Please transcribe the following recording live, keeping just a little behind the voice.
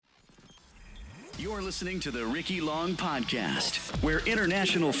You're listening to the Ricky Long Podcast, where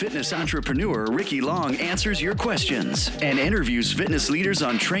international fitness entrepreneur Ricky Long answers your questions and interviews fitness leaders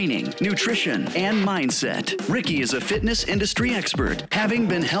on training, nutrition, and mindset. Ricky is a fitness industry expert, having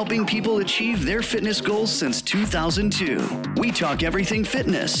been helping people achieve their fitness goals since 2002. We talk everything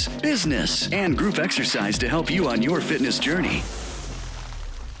fitness, business, and group exercise to help you on your fitness journey.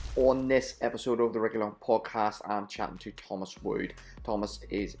 On this episode of the Ricky Long Podcast, I'm chatting to Thomas Wood. Thomas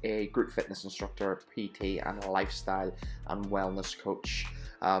is a group fitness instructor, PT, and lifestyle and wellness coach,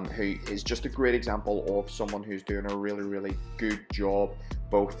 who is just a great example of someone who's doing a really good job,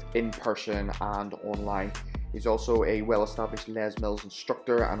 both in person and online. He's also a well-established Les Mills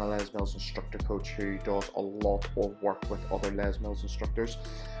instructor and a Les Mills instructor coach who does a lot of work with other Les Mills instructors.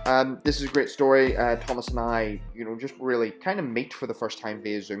 This is a great story. Thomas and I, just really kind of meet for the first time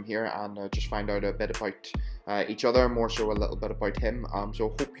via Zoom here and just find out a bit about each other, more so a little bit about him.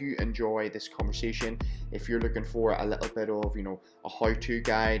 So hope you enjoy this conversation. If you're looking for a little bit of, a how-to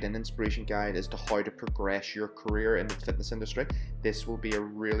guide, an inspiration guide as to how to progress your career in the fitness industry, this will be a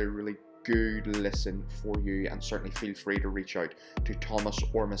really good listen for you, and certainly feel free to reach out to Thomas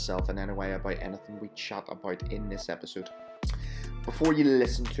or myself in any way about anything we chat about in this episode. Before you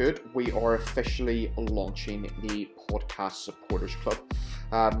listen to it, we are officially launching the Podcast Supporters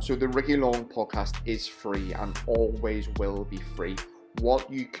Club. So the Ricky Long Podcast is free and always will be free.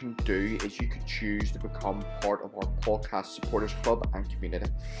 What you can do is you can choose to become part of our Podcast Supporters Club and community.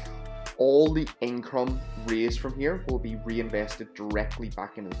 All the income raised from here will be reinvested directly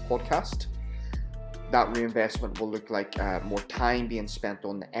back into the podcast. That reinvestment will look like more time being spent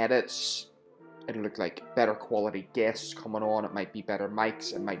on the edits. It'll look like better quality guests coming on. It might be better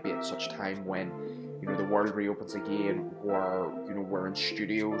mics. It might be at such time when the world reopens again, or we're in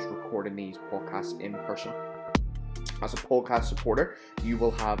studios recording these podcasts in person. As a podcast supporter, you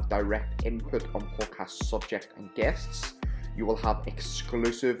will have direct input on podcast subject and guests. You will have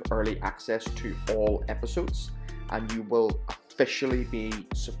exclusive early access to all episodes, and you will officially be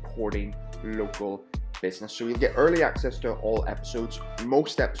supporting local business. So you'll get early access to all episodes.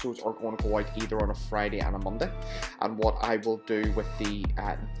 Most episodes are going to go out either on a Friday and a Monday. And what I will do with the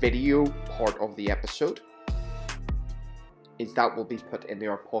video part of the episode is that will be put into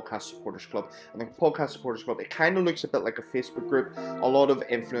our Podcast Supporters Club. And the Podcast Supporters Club, it kind of looks a bit like a Facebook group. A lot of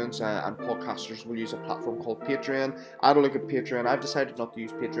influence and podcasters will use a platform called Patreon. I don't look at Patreon. I've decided not to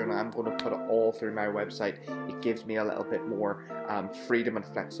use Patreon. I'm going to put it all through my website. It gives me a little bit more freedom and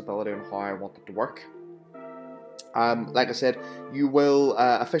flexibility on how I want it to work. Like I said, you will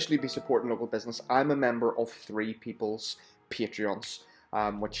officially be supporting local business. I'm a member of 3 people's Patreons.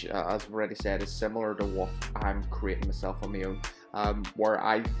 Which, as I've already said, is similar to what I'm creating myself on my own, where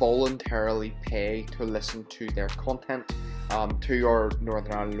I voluntarily pay to listen to their content, to our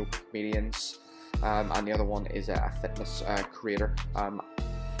Northern Ireland local comedians, and the other one is a fitness creator. And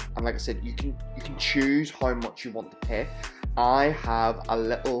like I said, you can choose how much you want to pay. I have a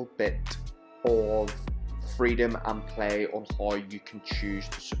little bit of freedom and play on how you can choose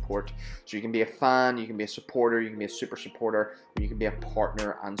to support. So you can be a fan, you can be a supporter, you can be a super supporter, or you can be a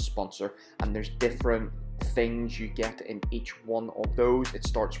partner and sponsor. And there's different things you get in each one of those. It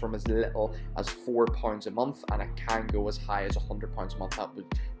starts from as little as £4 a month, and it can go as high as £100 a month. That would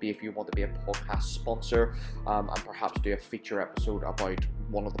be if you want to be a podcast sponsor, and perhaps do a feature episode about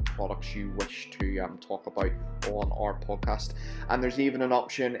one of the products you wish to talk about on our podcast. And there's even an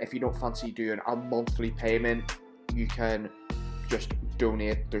option, if you don't fancy doing a monthly payment, you can just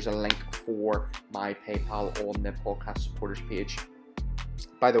donate. There's a link for my PayPal on the Podcast Supporters page.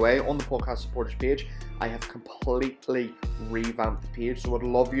 By the way, on the Podcast Supporters page, I have completely revamped the page, so I'd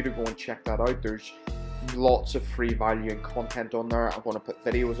love you to go and check that out. There's lots of free value and content on there. I'm going to put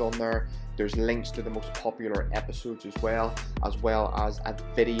videos on there. There's links to the most popular episodes as well as a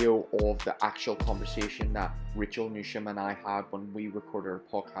video of the actual conversation that Rachel Newsham and I had when we recorded our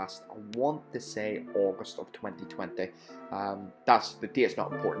podcast. I want to say August of 2020. That's the date's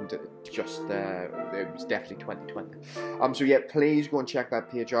not important. It was definitely 2020. So yeah, please go and check that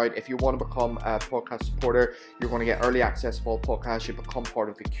page out. If you want to become a podcast supporter, you're going to get early access to all podcasts. You become part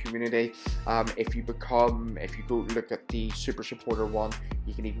of the community. If you go look at the super supporter one,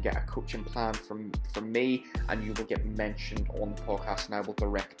 you can even get a coaching plan from me, and you will get mentioned on the podcast, and I will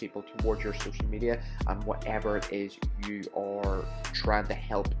direct people towards your social media and whatever it is you are trying to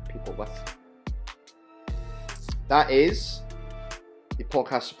help people with. That is the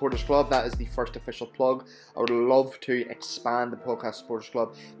Podcast Supporters Club. That is the first official plug. I would love to expand the Podcast Supporters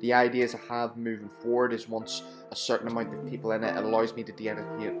Club. The ideas I have moving forward is once a certain amount of people in it. It allows me to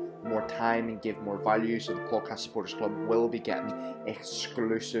dedicate more time and give more value. So the Podcast Supporters Club will be getting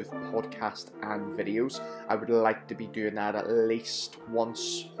exclusive podcast and videos. I would like to be doing that at least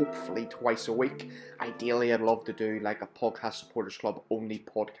once, hopefully twice a week. Ideally, I'd love to do like a Podcast Supporters Club only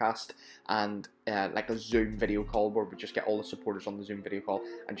podcast and like a Zoom video call where we just get all the supporters on the Zoom video call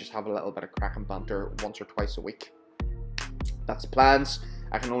and just have a little bit of crack and banter once or twice a week. That's the plans.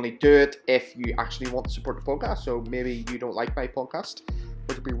 I can only do it if you actually want to support the podcast. So maybe you don't like my podcast,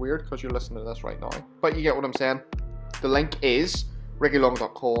 which would be weird because you're listening to this right now. But you get what I'm saying. The link is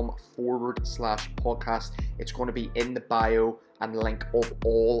rickylong.com/podcast. It's going to be in the bio and link of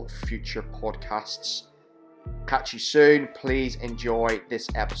all future podcasts. Catch you soon. Please enjoy this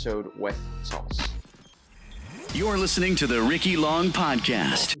episode with Thomas. You're listening to the Ricky Long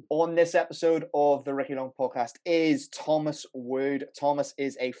Podcast. On this episode of the Ricky Long Podcast is Thomas Wood. Thomas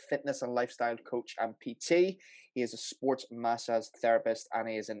is a fitness and lifestyle coach and PT. He is a sports massage therapist and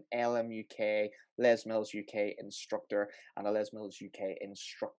he is an LMUK, Les Mills UK instructor and a Les Mills UK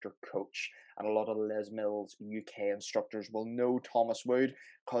instructor coach. And a lot of Les Mills UK instructors will know Thomas Wood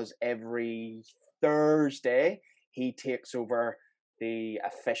because every Thursday he takes over the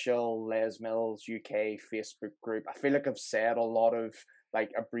official Les Mills UK Facebook group. I feel like I've said a lot of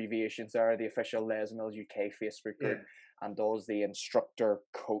like abbreviations there, the official Les Mills UK Facebook group, and does the instructor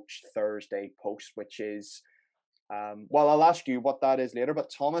coach Thursday post, which is, well, I'll ask you what that is later.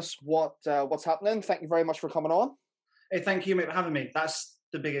 But Thomas, what's happening? Thank you very much for coming on. Hey, thank you, mate, for having me. That's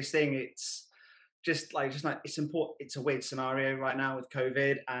the biggest thing. It's just like it's important. It's a weird scenario right now with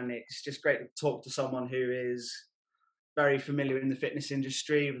COVID, and it's just great to talk to someone who is very familiar in the fitness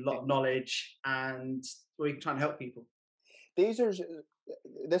industry with a lot of knowledge, and we can try and help people.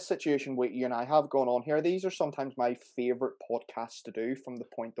 This situation what you and I have gone on here, these are sometimes my favorite podcasts to do, from the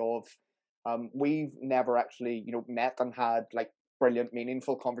point of we've never actually met and had like brilliant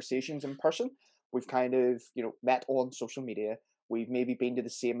meaningful conversations in person. We've kind of met on social media. We've maybe been to the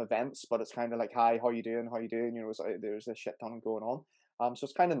same events, but it's kind of like, hi, how you doing, there's a shit ton going on. So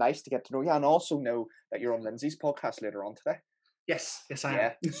it's kind of nice to get to know you, and also know that you're on Lindsay's podcast later on today. Yes, I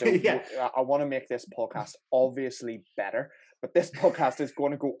am. Yeah. So I want to make this podcast obviously better, but this podcast is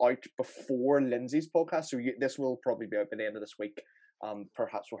going to go out before Lindsay's podcast. So this will probably be out by the end of this week.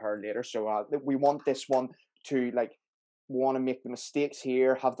 Perhaps we'll hear later. So we want this one to want to make the mistakes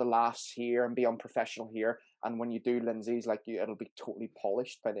here, have the laughs here, and be unprofessional here. And when you do Lindsay's, it'll be totally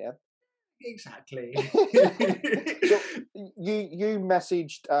polished by then. Exactly. So you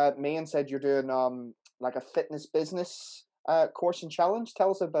messaged me and said you're doing like a fitness business course and challenge. Tell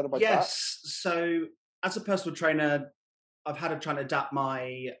us a bit about that. Yes. So as a personal trainer, I've had to try and adapt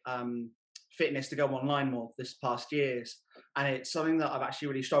my fitness to go online more this past years, and it's something that I've actually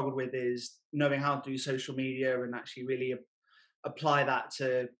really struggled with, is knowing how to do social media and actually really apply that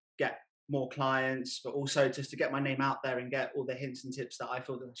to get more clients, but also just to get my name out there and get all the hints and tips that I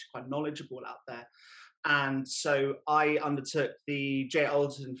feel that are quite knowledgeable out there. And so I undertook the J.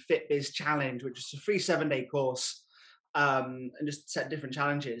 Alderton FitBiz Challenge, which is a free 7-day course, and just set different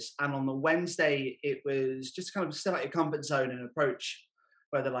challenges. And on the Wednesday, it was just kind of step out your comfort zone and approach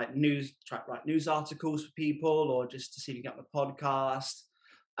whether write news articles for people, or just to see if you get on a podcast,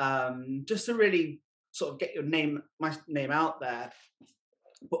 just to really sort of get my name out there,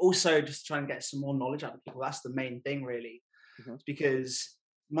 but also just try and get some more knowledge out of people. That's the main thing, really. Mm-hmm. Because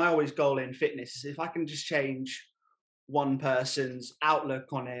my always goal in fitness is if I can just change one person's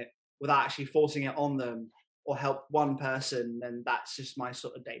outlook on it without actually forcing it on them, or help one person, then that's just my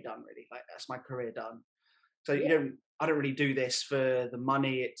sort of day done, really. That's my career done. So I don't really do this for the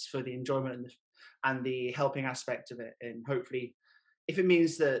money. It's for the enjoyment and the helping aspect of it. And hopefully, if it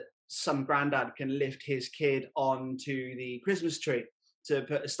means that some granddad can lift his kid onto the Christmas tree to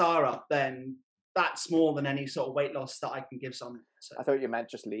put a star up, then that's more than any sort of weight loss that I can give someone. So. I thought you meant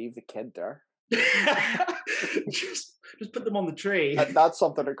just leave the kid there. just put them on the tree. That's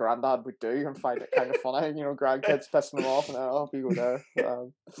something a granddad would do, and find it kind of funny. Grandkids pissing them off, and you go there.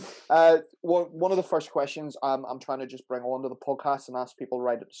 One of the first questions I'm trying to just bring onto the podcast and ask people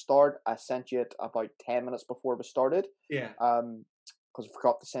right at the start. I sent you it about 10 minutes before we started. Yeah. Because I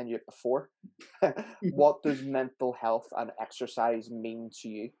forgot to send you it before. What does mental health and exercise mean to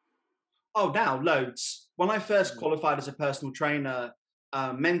you? Oh, now loads. When I first qualified as a personal trainer,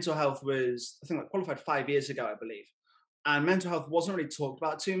 mental health was, I think I qualified 5 years ago, I believe. And mental health wasn't really talked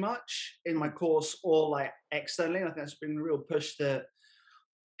about too much in my course or externally. And I think that's been a real push that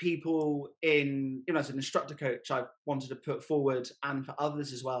people as an instructor coach, I've wanted to put forward, and for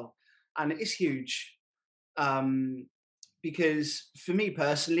others as well. And it is huge. because for me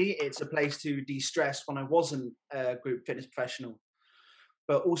personally, it's a place to de-stress when I wasn't a group fitness professional.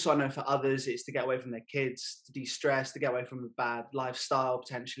 But also, I know for others, it's to get away from their kids, to de-stress, to get away from a bad lifestyle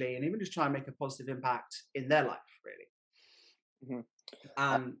potentially, and even just try and make a positive impact in their life, really. Mhm.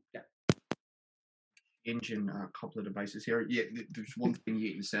 And yeah, Changing a couple of devices here. Yeah, there's one thing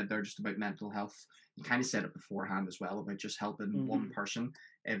you said there just about mental health. You kind of said it beforehand as well about just helping one person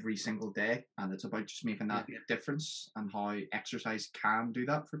every single day, and it's about just making that difference and how exercise can do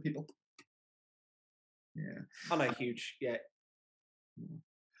that for people. Yeah. I know, huge. Yeah.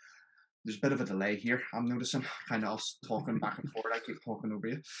 There's a bit of a delay here. I'm noticing kind of us talking back and forth. I keep talking over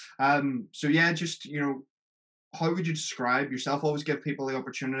you. So yeah, just how would you describe yourself? Always give people the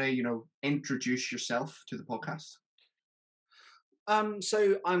opportunity, introduce yourself to the podcast.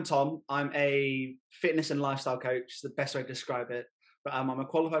 So I'm Tom. I'm a fitness and lifestyle coach. Is the best way to describe it. But I'm a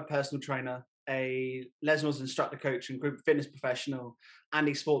qualified personal trainer, a Les Mills instructor coach and group fitness professional, and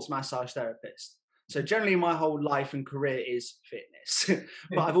a sports massage therapist. So generally my whole life and career is fitness.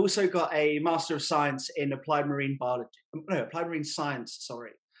 But I've also got a Master of Science in Applied Marine Science,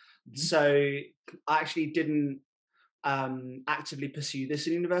 sorry. Mm-hmm. So I actually didn't actively pursue this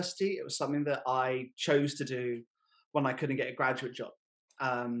in university. It was something that I chose to do when I couldn't get a graduate job.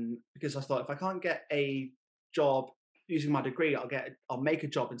 Because I thought if I can't get a job using my degree, I'll make a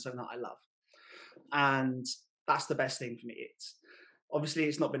job in something that I love. And that's the best thing for me. Obviously,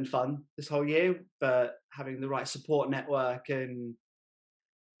 it's not been fun this whole year, but having the right support network and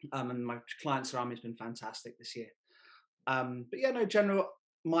my clients around me has been fantastic this year. But yeah, no, general,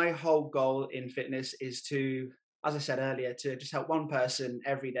 my whole goal in fitness is to, as I said earlier, to just help one person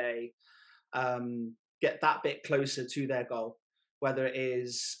every day get that bit closer to their goal, whether it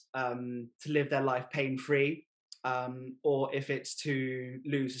is to live their life pain-free, or if it's to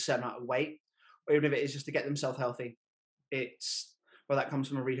lose a certain amount of weight, or even if it is just to get themselves healthy. It's whether that comes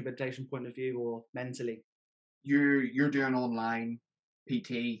from a rehabilitation point of view or mentally. You're doing online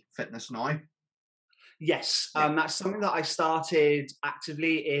PT fitness now? Yes, that's something that I started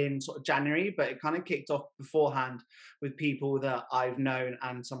actively in sort of January, but it kind of kicked off beforehand with people that I've known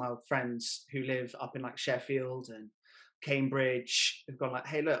and some of my friends who live up in like Sheffield and Cambridge. They've gone like,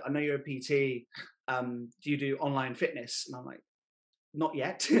 "Hey, look, I know you're a PT. Do you do online fitness?" And I'm like, "Not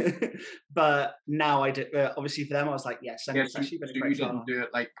yet," but now I do. Obviously, for them, I was like, "Yes." And it's actually been a great you didn't do it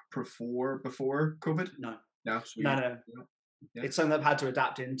like before COVID? No. No. No. Yeah. It's something I've had to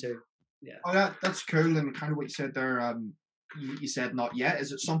adapt into. Yeah. Oh, that's cool. And kind of what you said there, you said not yet.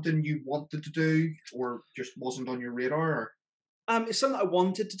 Is it something you wanted to do or just wasn't on your radar? Or? It's something I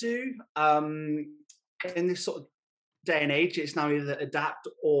wanted to do. In this sort of day and age, it's now either adapt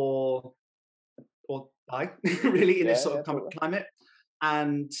or die, really, in this sort of climate.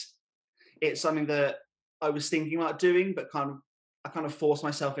 And it's something that I was thinking about doing, but I kind of forced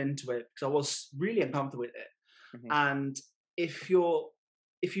myself into it because I was really uncomfortable with it. Mm-hmm. And if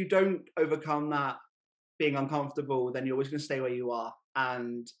you don't overcome that being uncomfortable, then you're always going to stay where you are.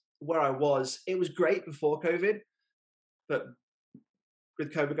 And where I was, it was great before COVID, but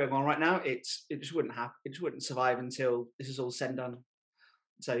with COVID going on right now, it just wouldn't happen. It just wouldn't survive until this is all said and done.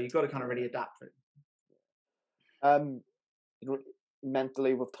 So you've got to kind of really adapt to it.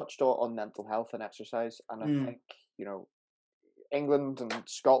 Mentally, we've touched on mental health and exercise, and I think England and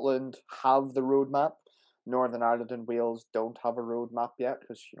Scotland have the roadmap. Northern Ireland and Wales don't have a roadmap yet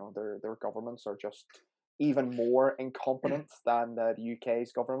because their governments are just even more incompetent than the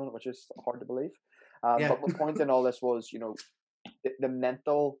UK's government, which is hard to believe. But the point in all this was, the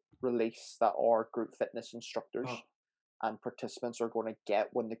mental release that our group fitness instructors and participants are going to get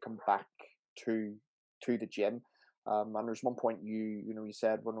when they come back to the gym. And there's one point you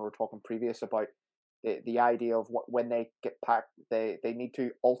said when we were talking previous about the idea of when they get back, they need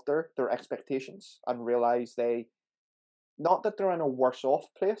to alter their expectations and realize not that they're in a worse off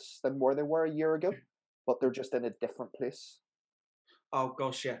place than where they were a year ago, but they're just in a different place. Oh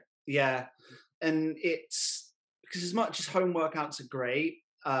gosh, yeah. And it's because as much as home workouts are great,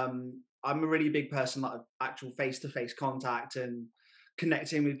 I'm a really big person of actual face-to-face contact and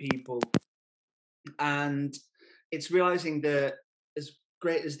connecting with people. And it's realizing that as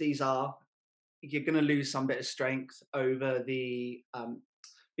great as these are, you're going to lose some bit of strength over the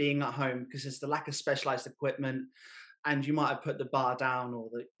being at home because it's the lack of specialized equipment, and you might have put the bar down or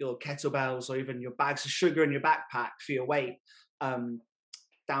your kettlebells or even your bags of sugar in your backpack for your weight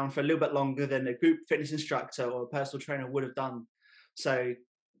down for a little bit longer than a group fitness instructor or a personal trainer would have done. So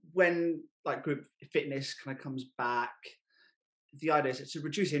when like group fitness kind of comes back, the idea is to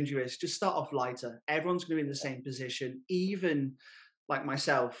reduce injuries, just start off lighter. Everyone's going to be in the same position, even like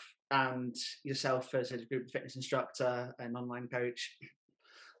myself. and yourself as a group fitness instructor and online coach,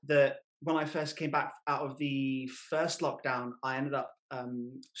 that when I first came back out of the first lockdown, I ended up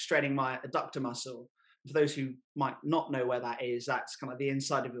straining my adductor muscle. For those who might not know where that is, that's kind of the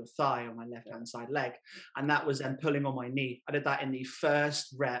inside of your thigh on my left-hand side leg. And that was then pulling on my knee. I did that in the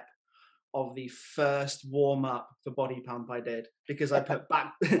first rep of the first warm-up for body pump I did, because I put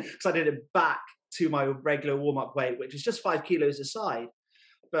back, because I did it back to my regular warm-up weight, which is just 5 kilos aside.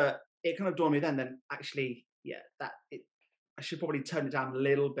 But it kind of dawned me then actually, I should probably tone it down a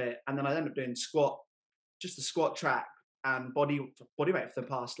little bit. And then I ended up doing just the squat track and body weight for the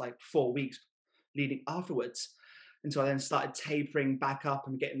past like 4 weeks leading afterwards. And so I then started tapering back up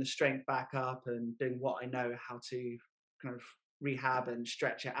and getting the strength back up and doing what I know how to kind of rehab and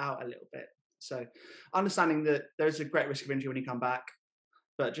stretch it out a little bit. So understanding that there's a great risk of injury when you come back,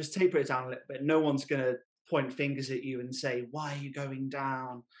 but just taper it down a little bit. No one's going to point fingers at you and say, why are you going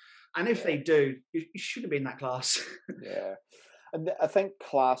down? And if they do, you shouldn't be in that class. Yeah. And I think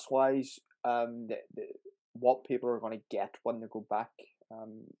class-wise, what people are going to get when they go back,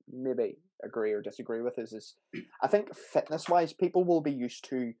 maybe agree or disagree with, is I think fitness-wise, people will be used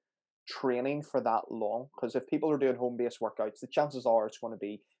to training for that long. Because if people are doing home-based workouts, the chances are it's going to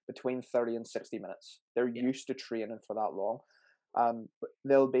be between 30 and 60 minutes. They're used to training for that long. But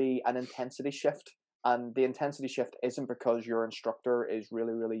there'll be an intensity shift. And the intensity shift isn't because your instructor is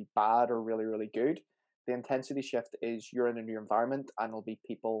really, really bad or really, really good. The intensity shift is you're in a new environment and there'll be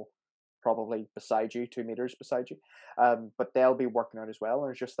people probably beside you, 2 meters beside you. But they'll be working out as well.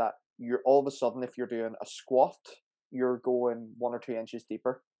 And it's just that you're all of a sudden, if you're doing a squat, you're going 1 or 2 inches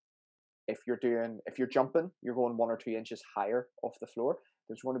deeper. If you're jumping, you're going 1 or 2 inches higher off the floor.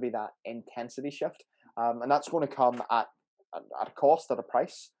 There's going to be that intensity shift. And that's going to come at a cost, at a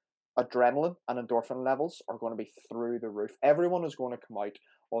price. Adrenaline and endorphin levels are going to be through the roof. Everyone is going to come out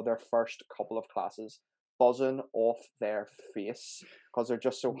of their first couple of classes buzzing off their face because they're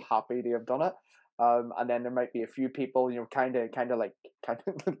just so happy to have done it. And then there might be a few people, kind of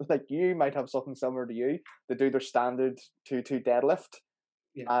like you might have something similar to you. They do their standard 2-2 deadlift,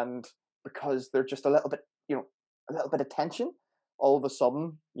 and because they're just a little bit of tension, all of a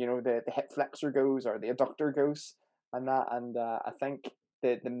sudden, the hip flexor goes or the adductor goes, and I think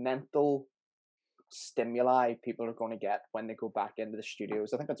the mental stimuli people are going to get when they go back into the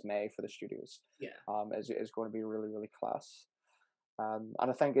studios. I think it's May for the studios. Is going to be really, really class. And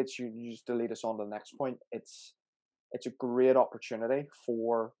I think it's you just to lead us on to the next point. It's a great opportunity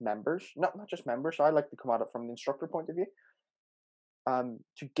for members, not just members. I like to come at it from the instructor point of view.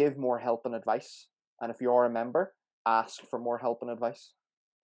 To give more help and advice, and if you are a member, ask for more help and advice.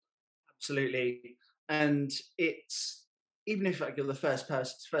 Absolutely, and it's. Even if you're the first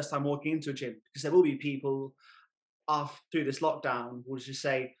time walking into a gym, because there will be people through this lockdown will just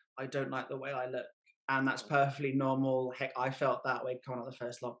say, I don't like the way I look. And that's perfectly normal. Heck, I felt that way coming out of the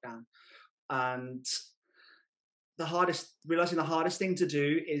first lockdown. And realizing the hardest thing to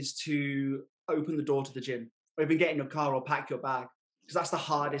do is to open the door to the gym, or even get in your car or pack your bag. Because that's the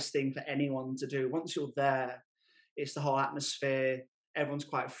hardest thing for anyone to do. Once you're there, it's the whole atmosphere. Everyone's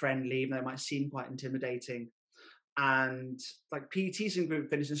quite friendly, even though it might seem quite intimidating. And like PTs and group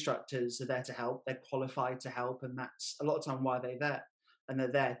fitness instructors are there to help. They're qualified to help, and that's a lot of time why they're there. And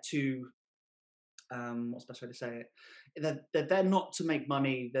they're there to what's the best way to say it? They're there not to make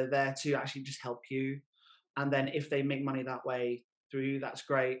money. They're there to actually just help you. And then if they make money that way through you, that's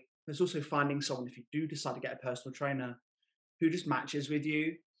great. There's also finding someone, if you do decide to get a personal trainer, who just matches with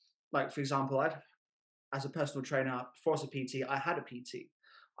you. Like, for example, as a personal trainer, before I was a PT, I had a PT.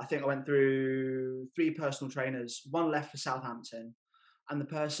 I think I went through 3 personal trainers. One left for Southampton, and the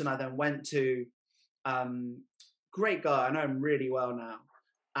person I then went to, great guy. I know him really well now,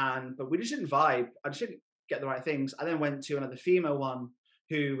 but we just didn't vibe. I just didn't get the right things. I then went to another female one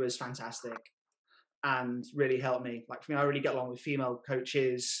who was fantastic and really helped me. Like, for me, I really get along with female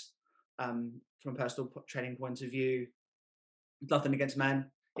coaches from a personal training point of view. Nothing against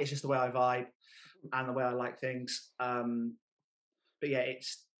men. It's just the way I vibe and the way I like things. But yeah,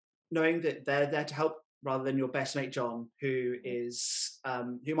 it's knowing that they're there to help rather than your best mate, John, who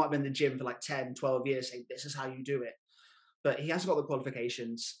might be in the gym for like 10, 12 years saying, this is how you do it. But he hasn't got the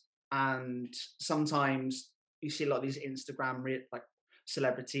qualifications. And sometimes you see a lot of these Instagram like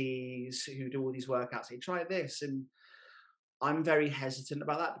celebrities who do all these workouts, say, try this. And I'm very hesitant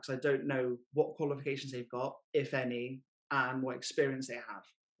about that because I don't know what qualifications they've got, if any, and what experience they have.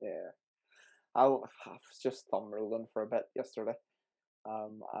 Yeah. I was just thumb rolling for a bit yesterday.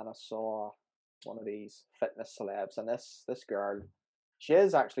 And I saw one of these fitness celebs, and this girl, she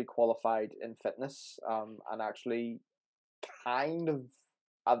is actually qualified in fitness, and actually kind of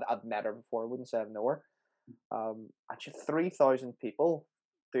I've met her before. I wouldn't say I know her. And she had 3,000 people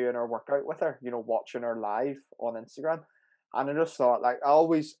doing her workout with her, watching her live on Instagram. And I just thought,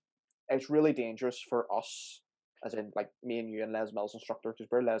 it's really dangerous for us, as in like me and you and Les Mills instructor, because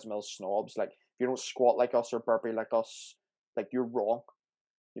we're Les Mills snobs. Like, if you don't squat like us or burpee like us, like, you're wrong.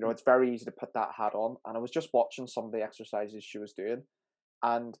 It's very easy to put that hat on. And I was just watching some of the exercises she was doing,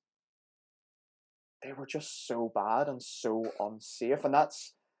 and they were just so bad and so unsafe. And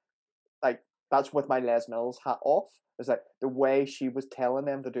that's with my Les Mills hat off. It's like the way she was telling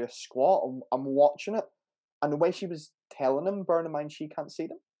them to do a squat, I'm watching it, and the way she was telling them, bearing in mind she can't see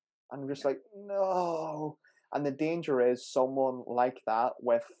them, and I'm just like, no. And the danger is someone like that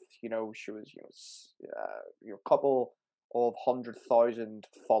with, she was, a couple of 100,000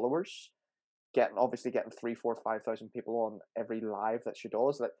 followers, getting 3, 4, 5,000 people on every live that she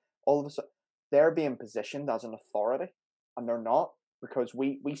does. Like, all of a sudden, they're being positioned as an authority, and they're not, because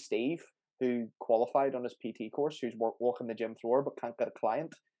we Steve, who qualified on his PT course, who's walking the gym floor but can't get a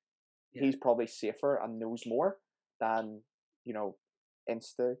client, he's probably safer and knows more than,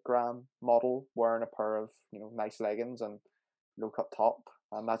 Instagram model wearing a pair of, nice leggings and low cut top,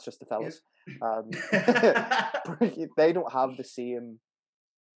 and that's just the fellas. They don't have the same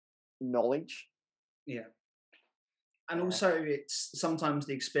knowledge. Yeah. And also, it's sometimes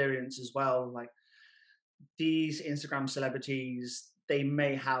the experience as well. Like, these Instagram celebrities, they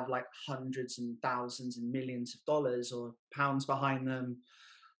may have like hundreds and thousands and millions of dollars or pounds behind them,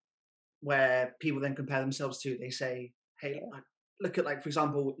 where people then compare themselves to. They say, hey, look at, like, for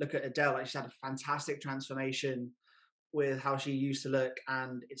example, look at Adele. Like, she had a fantastic transformation with how she used to look,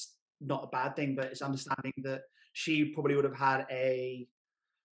 and it's not a bad thing, but it's understanding that she probably would have had a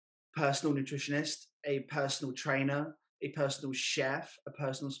personal nutritionist, a personal trainer, a personal chef, a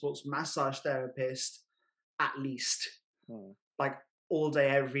personal sports massage therapist, at least, like, all day,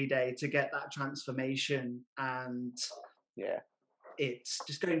 every day, to get that transformation. And it's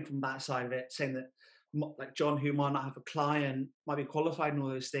just going from that side of it, saying that, like, John, who might not have a client, might be qualified in all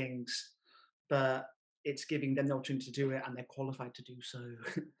those things, but it's giving them the opportunity to do it, and they're qualified to do so.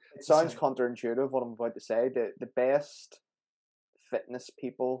 It sounds counterintuitive what I'm about to say. The best fitness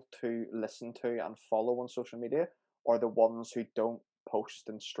people to listen to and follow on social media are the ones who don't post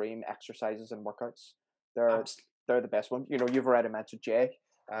and stream exercises and workouts. They're the best ones. You've already mentioned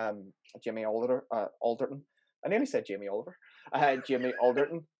Jimmy Alderton. I nearly said Jamie Oliver. Jimmy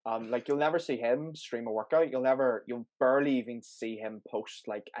Alderton. Like, you'll never see him stream a workout. You'll barely even see him post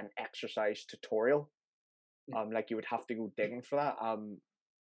like an exercise tutorial. Like, you would have to go digging for that.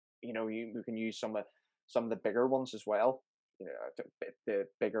 You can use some of the bigger ones as well. The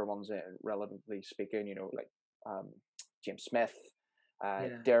bigger ones, relatively speaking. Like James Smith,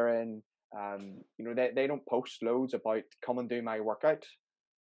 Darren. They don't post loads about come and do my workout.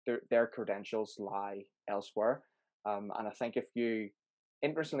 Their credentials lie elsewhere. And I think if you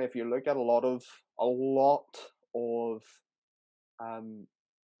look at a lot of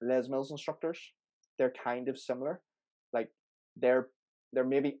Les Mills instructors, they're kind of similar. Like, they're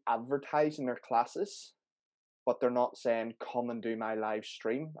maybe advertising their classes, but they're not saying come and do my live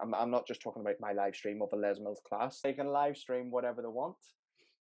stream. I'm not just talking about my live stream of a Les Mills class. They can live stream whatever they want.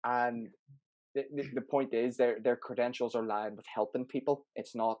 And the point is, their credentials are lined with helping people.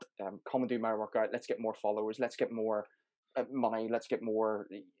 It's not come and do my workout, let's get more followers, let's get more money, let's get more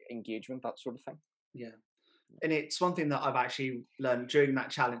engagement, that sort of thing. Yeah. And it's one thing that I've actually learned during that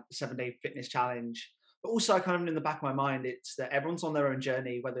challenge, 7-day fitness challenge, but also kind of in the back of my mind, it's that everyone's on their own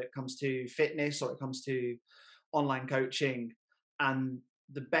journey, whether it comes to fitness or it comes to online coaching. And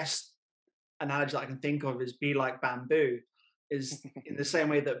the best analogy that I can think of is be like bamboo. Is in the same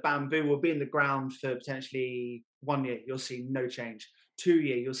way that bamboo will be in the ground for potentially 1 year, you'll see no change. 2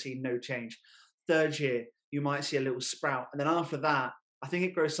 year, you'll see no change. 3rd year, you might see a little sprout. And then after that, I think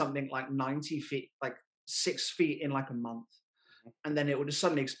it grows something like 90 feet, like 6 feet in like a month. And then it will just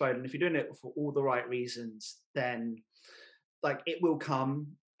suddenly explode. And if you're doing it for all the right reasons, then like it will come.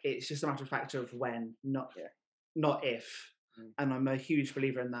 It's just a matter of fact of when, not if. And I'm a huge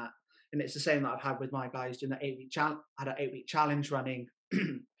believer in that. And it's the same that I've had with my guys doing that 8-week challenge. I had an 8-week challenge running,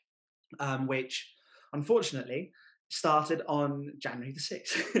 which unfortunately started on January the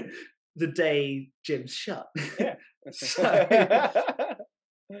 6th, the day gyms shut. Yeah.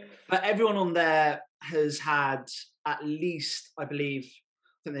 But everyone on there has had at least, I think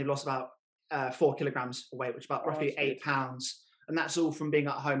they've lost about 4 kilograms of weight, which is about roughly 8 pounds. And that's all from being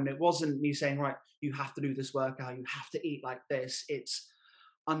at home. And it wasn't me saying, right, you have to do this workout, you have to eat like this. It's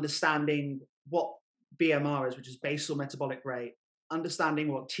understanding what BMR is, which is basal metabolic rate,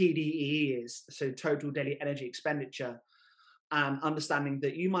 understanding what TDEE is, so total daily energy expenditure, and understanding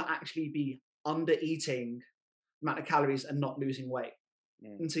that you might actually be under eating the amount of calories and not losing weight.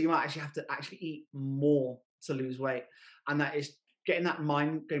 And so you might actually have to actually eat more to lose weight. And that is getting that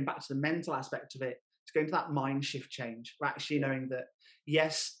mind, going back to the mental aspect of it, it's going to that mind shift change. We're actually knowing that,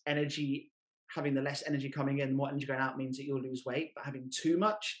 yes, energy, having the less energy coming in, more energy going out means that you'll lose weight, but having too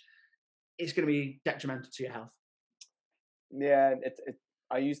much is going to be detrimental to your health. Yeah,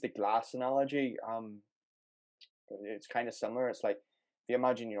 I use the glass analogy. It's kind of similar. It's like, if you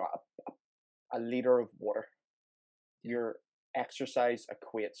imagine, you know, a liter of water, your exercise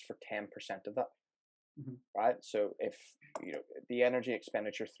equates for 10% of that. Right? So if, you know, the energy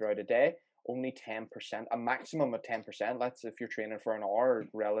expenditure throughout a day, only 10%, a maximum of 10%, let's, if you're training for an hour,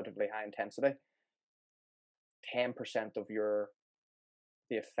 relatively high intensity, 10% of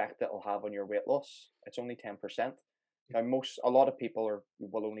the effect that it'll have on your weight loss, it's only 10%. Now, a lot of people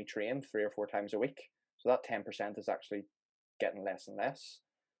will only train 3 or 4 times a week. So that 10% is actually getting less and less.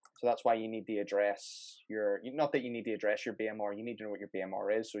 So that's why you need to address not that you need to address your BMR, you need to know what your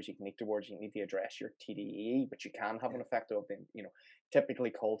BMR is, so as you can eat towards, you need to address your TDEE, but you can have an effect of being, you know,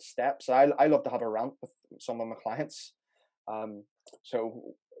 typically called steps. I love to have a rant with some of my clients.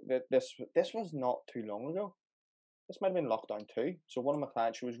 So this was not too long ago. This might have been lockdown too. So one of my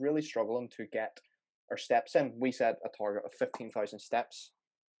clients, she was really struggling to get her steps in. We set a target of 10,000 steps.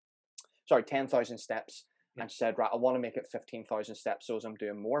 And she said, right, I want to make it 15,000 steps so as I'm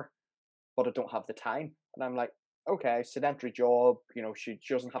doing more, but I don't have the time. And I'm like, okay, sedentary job, you know, she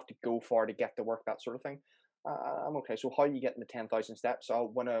doesn't have to go far to get to work, that sort of thing. I'm okay. So how are you getting the 10,000 steps?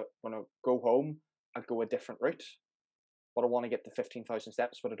 So when I go home, I go a different route, but I want to get to 15,000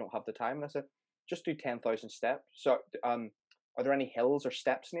 steps, but I don't have the time. And I said, just do 10,000 steps. So, are there any hills or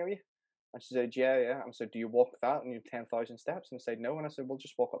steps near you? And she said, yeah. And I said, do you walk that and you have 10,000 steps? And I said, no. And I said, well,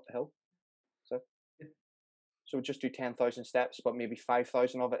 just walk up the hill. So just do 10,000 steps, but maybe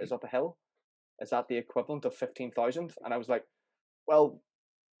 5,000 of it is up a hill. Is that the equivalent of 15,000? And I was like, well,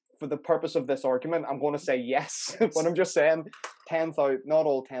 for the purpose of this argument, I'm going to say yes. But I'm just saying, 10,000. Not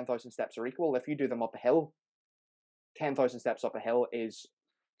all 10,000 steps are equal. If you do them up a hill, 10,000 steps up a hill is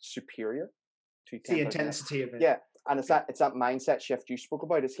superior to 10,000. The intensity of it. Yeah, and it's that mindset shift you spoke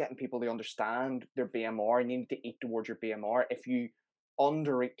about. It's getting people to understand their BMR. You need to eat towards your BMR. If you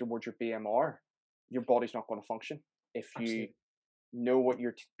under-eat towards your BMR, your body's not going to function. If you know what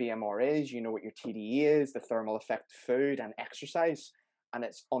your BMR is, you know what your TDE is, the thermal effect of food and exercise, and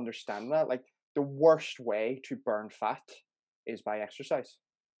it's understanding that. Like, the worst way to burn fat is by exercise.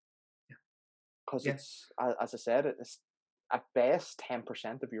 Because it's, as I said, it's at best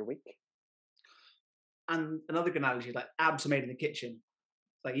 10% of your week. And another good analogy, like abs are made in the kitchen.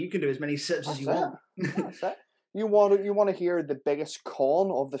 Like, you can do as many sit-ups as you want. That's it. You want to hear the biggest con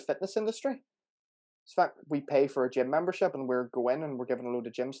of the fitness industry? It's the fact we pay for a gym membership and we're going and we're given a load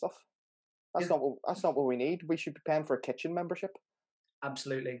of gym stuff. That's not what we need. We should be paying for a kitchen membership.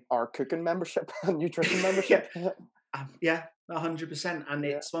 Absolutely. Or cooking membership, a nutrition membership. Yeah, 100%. And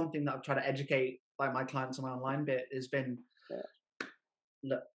it's one thing that I've tried to educate like my clients on my online bit has been,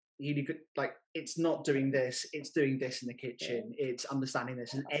 look, you could, like, it's not doing this, it's doing this in the kitchen. It's understanding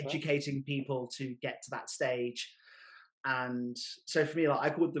this and educating people to get to that stage. And so for me, like,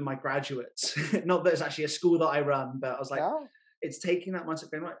 I called them my graduates. Not that it's actually a school that I run, but I was like, it's taking that mindset,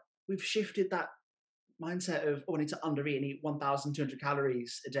 going, right, we've shifted that mindset of, oh, I need to under-eat and eat 1,200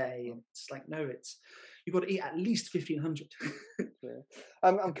 calories a day. And it's like, no, you've got to eat at least 1,500.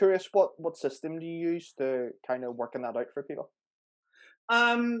 I'm curious, what system do you use to kind of working that out for people?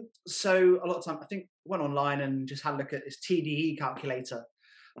 So a lot of time, I think I went online and just had a look at this TDE calculator.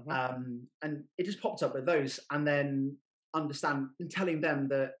 And it just popped up with those, and then understand and telling them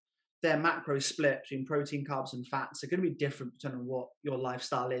that their macro split between protein, carbs, and fats are going to be different depending on what your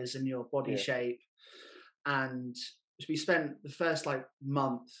lifestyle is and your body shape. And we spent the first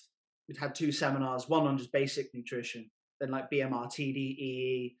month, we'd had 2 seminars, one on just basic nutrition, then like BMR,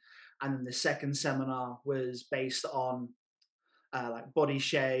 TDEE, and then the second seminar was based on like body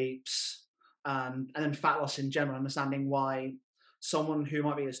shapes, and then fat loss in general, understanding why someone who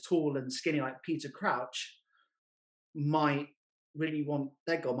might be as tall and skinny like Peter Crouch might really want,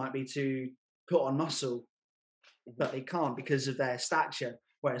 their goal might be to put on muscle, but they can't because of their stature.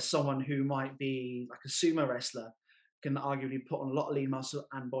 Whereas someone who might be like a sumo wrestler can arguably put on a lot of lean muscle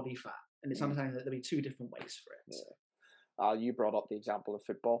and body fat. And it's understanding that there'll be 2 different ways for it. You brought up the example of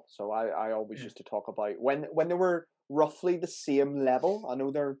football. So I always used to talk about when they were roughly the same level. I know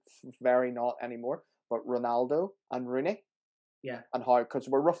they're very not anymore, but Ronaldo and Rooney. Yeah. And how, because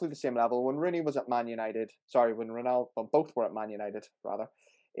we're roughly the same level. When Rooney was at Man United, both were at Man United, rather,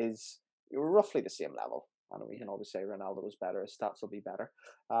 you were roughly the same level. And we can always say Ronaldo was better, his stats will be better.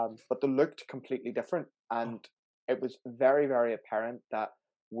 But they looked completely different. And it was very, very apparent that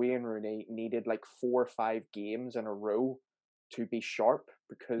Wayne Rooney needed like 4 or 5 games in a row to be sharp,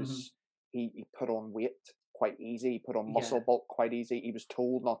 because he put on weight quite easy. He put on muscle bulk quite easy. He was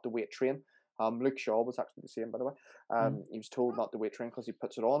told not to weight train. Luke Shaw was actually the same, by the way. He was told not to weight train because he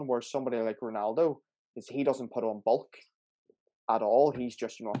puts it on. Whereas somebody like Ronaldo, he doesn't put on bulk at all. He's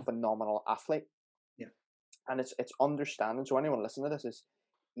just, you know, a phenomenal athlete. Yeah. And it's understanding. So anyone listening to this, is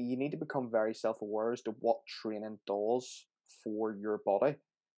you need to become very self-aware as to what training does for your body.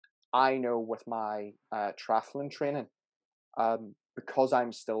 I know with my triathlon training, because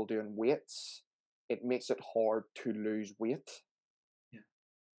I'm still doing weights, it makes it hard to lose weight. Yeah.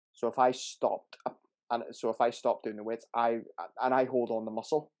 So if I stopped, doing the weights, I hold on the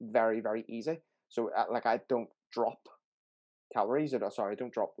muscle very, very easy. So like I don't drop calories, I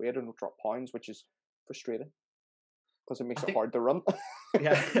don't drop weight, I don't drop pounds, which is frustrating because it makes it hard to run.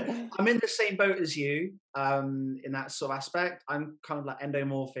 Yeah, I'm in the same boat as you in that sort of aspect. I'm kind of like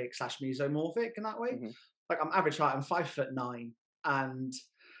endomorphic/mesomorphic in that way. Like I'm average height, I'm 5'9", and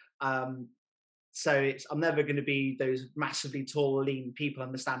so I'm never going to be those massively tall, lean people.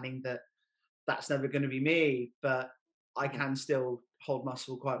 Understanding that that's never going to be me, but I can still hold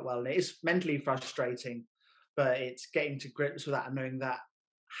muscle quite well, and it is mentally frustrating. But it's getting to grips with that and knowing that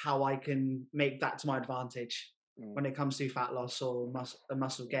how I can make that to my advantage when it comes to fat loss or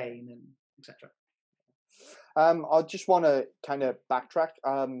muscle gain and etc. I just want to kind of backtrack.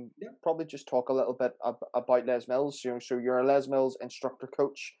 Probably just talk a little bit about Les Mills. You know, so you're a Les Mills instructor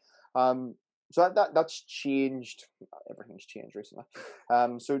coach. So that's changed. Everything's changed recently.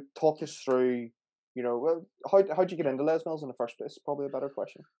 So talk us through. You know, how'd you get into Les Mills in the first place? Probably a better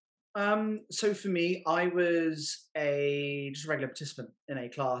question. So for me, I was just a regular participant in a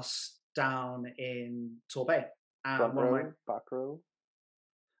class down in Torbay. Front row, back row.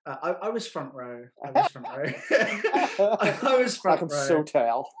 I was front row. I was front row. I was front row. I can so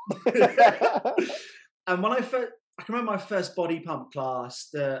tell. And when I can remember my first body pump class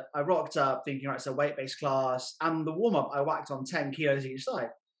that I rocked up thinking, right, it's a weight-based class, and the warm-up I whacked on 10 kilos each side,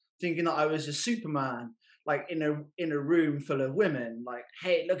 thinking that I was a Superman, like in a room full of women, like,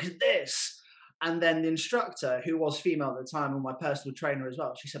 hey, look at this. And then the instructor, who was female at the time and my personal trainer as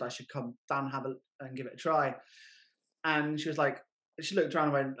well, she said I should come down and give it a try. And she was like, she looked around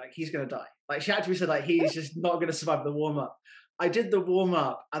and went, like, he's going to die. Like, she actually said, like, he's just not going to survive the warm-up. I did the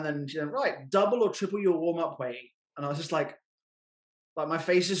warm-up, and then she went, right, double or triple your warm-up weight. And I was just like my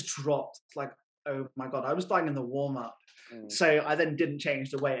face just dropped, like, oh my God, I was dying in the warm-up. So I then didn't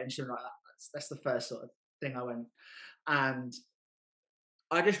change the weight, and she was like, that's the first sort of thing I went. And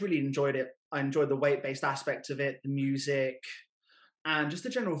I just really enjoyed it. I enjoyed the weight-based aspect of it, the music, and just the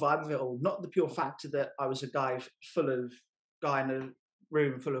general vibe of it all. Not the pure factor that I was a guy in a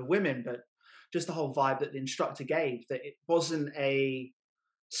room full of women, but just the whole vibe that the instructor gave, that it wasn't a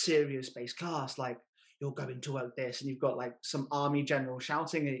serious-based class, like you're going to work this and you've got like some army general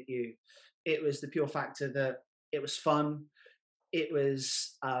shouting at you. It was the pure factor that it was fun. It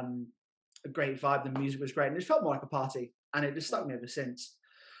was a great vibe. The music was great, and it felt more like a party, and it just stuck me ever since.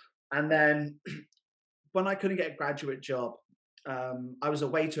 And then when I couldn't get a graduate job, I was a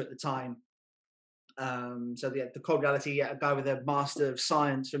waiter at the time. So the cold reality, a guy with a Master of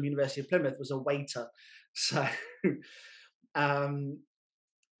Science from University of Plymouth was a waiter. So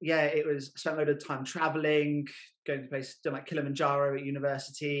it was, I spent a load of time traveling, going to places, doing like Kilimanjaro at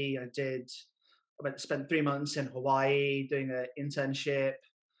university. I spent 3 months in Hawaii doing an internship,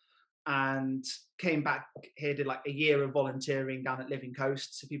 and came back here, did like a year of volunteering down at Living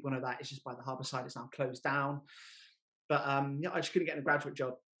Coast. So people know that it's just by the harbour side, it's now closed down. But I just couldn't get a graduate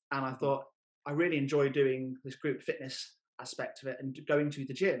job. And I thought, I really enjoy doing this group fitness aspect of it and going to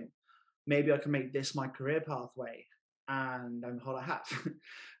the gym. Maybe I can make this my career pathway. And I'm what I have.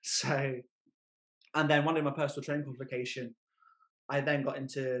 So, and then wanting my personal training qualification, I then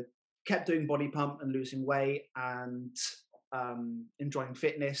kept doing body pump and losing weight and enjoying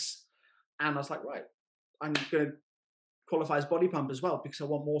fitness. And I was like, right, I'm going to qualify as body pump as well, because I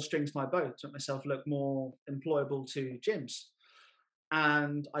want more strings to my bow to make myself look more employable to gyms.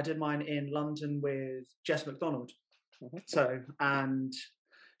 And I did mine in London with Jess McDonald. So, and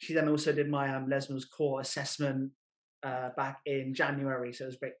she then also did my Les Mills core assessment back in January. So it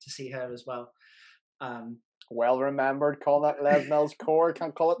was great to see her as well. Well remembered, call that Les Mills core.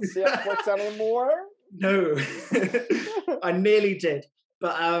 Can't call it CFWorks anymore. No, I nearly did.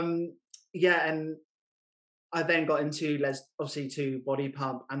 But and I then got into obviously to body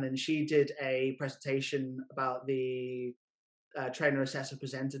pump, and then she did a presentation about the trainer assessor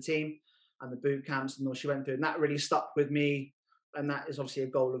presenter team, and the boot camps and all she went through, and that really stuck with me, and that is obviously a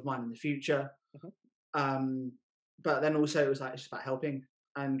goal of mine in the future. But then also it was like, it's just about helping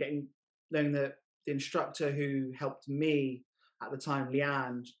and knowing that the instructor who helped me at the time,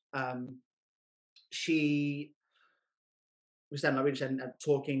 Leanne, she was then like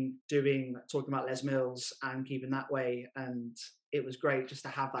talking about Les Mills and keeping that way, and it was great just to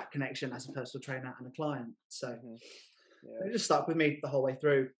have that connection as a personal trainer and a client. So it just stuck with me the whole way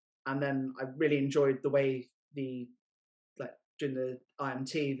through, and then I really enjoyed the way during the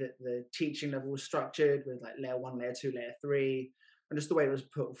IMT that the teaching level was structured with like layer 1, layer 2, layer 3, and just the way it was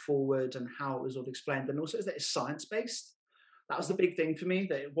put forward and how it was all explained, and also that it's science based. That was the big thing for me,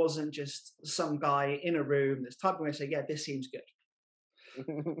 that it wasn't just some guy in a room that's typing and say, yeah, this seems good.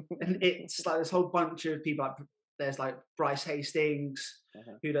 And it's like this whole bunch of people. There's like Bryce Hastings,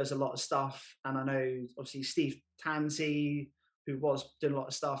 who does a lot of stuff. And I know, obviously, Steve Tansey, who was doing a lot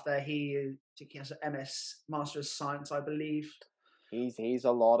of stuff there. He has an MS, Master of Science, I believe. He's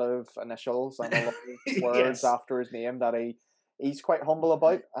a lot of initials and a lot of words after his name that he's quite humble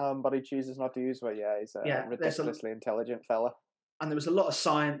about, but he chooses not to use. But yeah, he's a ridiculously intelligent fella. And there was a lot of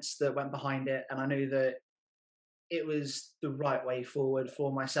science that went behind it, and I knew that it was the right way forward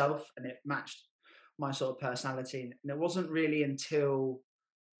for myself, and it matched my sort of personality. And it wasn't really until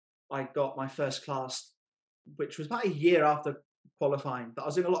I got my first class, which was about a year after qualifying, that I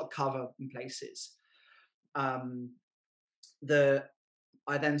was doing a lot of cover in places. I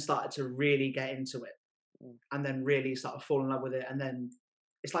then started to really get into it, and then really started falling in love with it. And then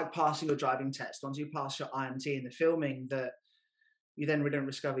it's like passing your driving test. Once you pass your IMT in the filming, that you then really don't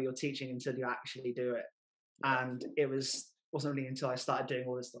discover your teaching until you actually do it. And it wasn't really until I started doing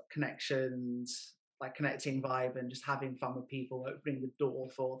all this connections, like connecting vibe and just having fun with people, opening the door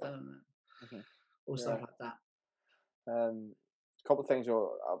for them, and all stuff like that. A couple of things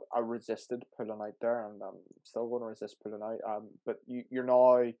I resisted pulling out there, and I'm still going to resist pulling out. But you're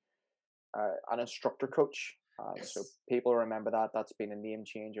now an instructor coach. Yes. So people remember that's been a name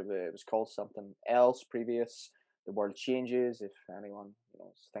change. It was called something else previous. The world changes. If anyone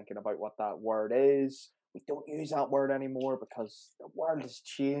is thinking about what that word is, we don't use that word anymore because the world has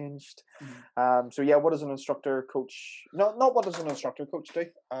changed. So yeah, what does an instructor coach? Not what does an instructor coach do?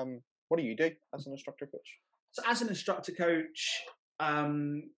 What do you do as an instructor coach? So as an instructor coach,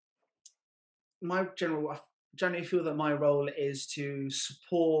 generally feel that my role is to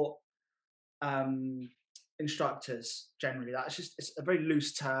support instructors. Generally, it's a very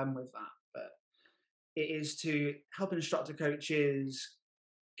loose term with that, but it is to help instructor coaches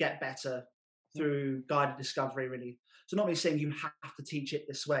get better through guided discovery, really. So not only saying you have to teach it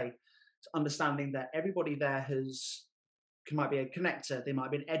this way, it's understanding that everybody there might be a connector, they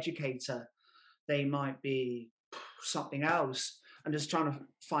might be an educator, they might be something else, and just trying to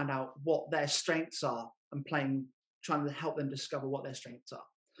find out what their strengths are and trying to help them discover what their strengths are.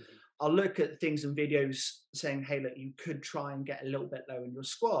 I'll look at things in videos saying, hey, look, you could try and get a little bit low in your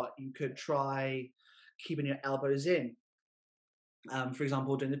squat. You could try keeping your elbows in. For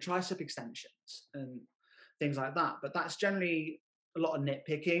example, doing the tricep extensions and things like that. But that's generally a lot of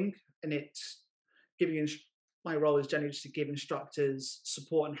nitpicking, and it's my role is generally just to give instructors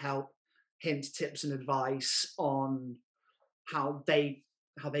support and help, hints, tips, and advice on how they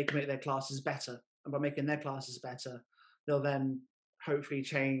can make their classes better. And by making their classes better, they'll then hopefully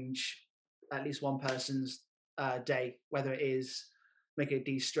change at least one person's day, whether it is make it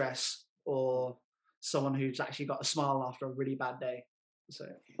de-stress or someone who's actually got a smile after a really bad day. So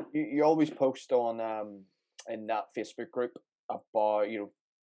you always post on in that Facebook group about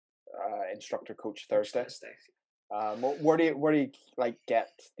Instructor Coach Thursday. Where do you like get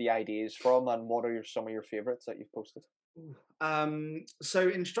the ideas from, and what are some of your favorites that you've posted? So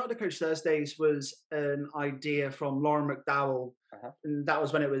Instructor Coach Thursdays was an idea from Lauren McDowell, and that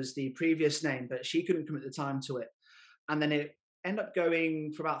was when it was the previous name, but she couldn't commit the time to it, and then it ended up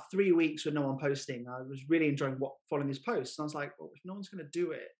going for about 3 weeks with no one posting. I was really enjoying following these posts, and I was like, well, if no one's going to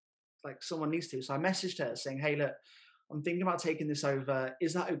do it, like someone needs to. So I messaged her saying, hey, look, I'm thinking about taking this over.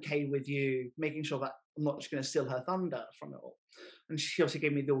 Is that okay with you? Making sure that I'm not just going to steal her thunder from it all. And she obviously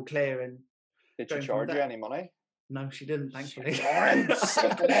gave me the all clear. And did she charge you any money? No, she didn't, thankfully.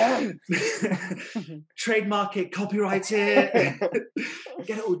 Trademark it, copyright it,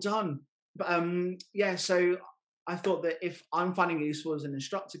 get it all done. But yeah, so I thought that if I'm finding it useful as an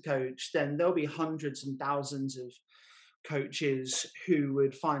instructor coach, then there'll be hundreds and thousands of coaches who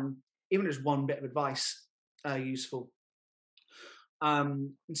would find even just one bit of advice useful.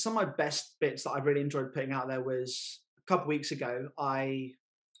 And some of my best bits that I really enjoyed putting out there was a couple of weeks ago. I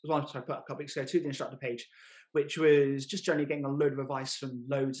put a couple of weeks ago to the instructor page, which was just generally getting a load of advice from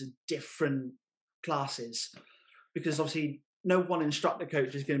loads of different classes, because obviously no one instructor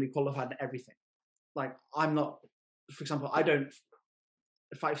coach is going to be qualified in everything. Like I'm not, for example, I don't.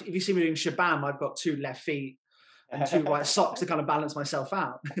 If you see me doing Shabam, I've got 2 left feet and 2 right socks to kind of balance myself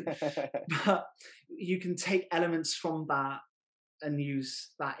out. But you can take elements from that and use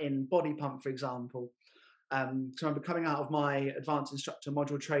that in body pump, for example. So I'm coming out of my advanced instructor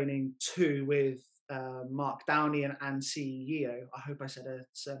module training 2 with Mark Downey and Anne C. Yeo. I hope I said her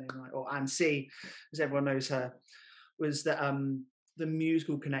surname right, or Anne C, as everyone knows her. Was the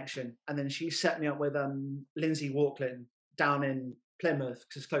musical connection, and then she set me up with Lindsay Walklin down in Plymouth,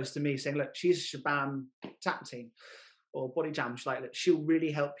 because it's close to me, saying, look, she's a Shabam tap team or body jam. She's like, look, she'll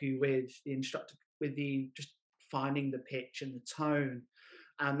really help you with the instructor, with the just finding the pitch and the tone.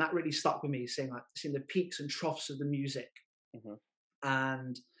 And that really stuck with me, seeing the peaks and troughs of the music,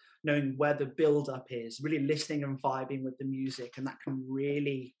 and knowing where the build up is, really listening and vibing with the music, and that can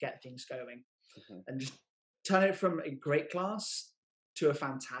really get things going. And just turn it from a great class to a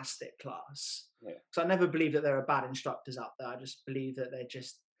fantastic class. Because I never believe that there are bad instructors out there. I just believe that they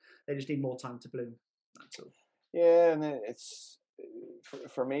just need more time to bloom. That's all. Yeah, and it's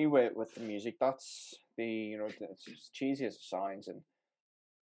for me with the music. That's it's as cheesy as it sounds, and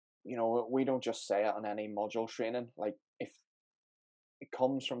we don't just say it on any module training. Like, if it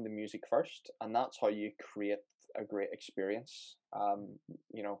comes from the music first, and that's how you create a great experience.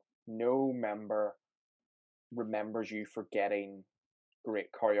 No member remembers you for getting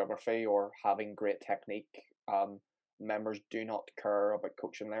great choreography or having great technique. Members do not care about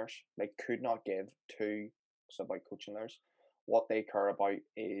coaching layers. They could not give 2 about coaching layers. What they care about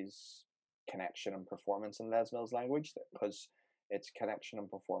is connection and performance in Les Mills language, because it's connection and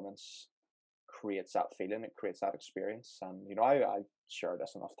performance creates that feeling, it creates that experience. And I share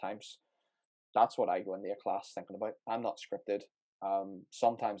this enough times. That's what I go into a class thinking about. I'm not scripted.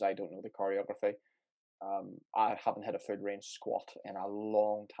 Sometimes I don't know the choreography. I haven't had a full range squat in a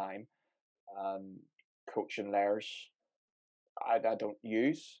long time. Coaching layers, I don't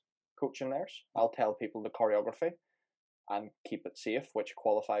use coaching layers. I'll tell people the choreography and keep it safe, which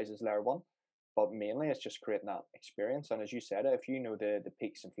qualifies as layer 1. But mainly it's just creating that experience. And as you said, if you know the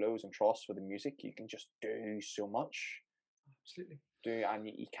peaks and flows and troughs with the music, you can just do so much. Absolutely. And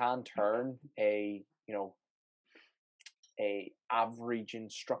you can turn a average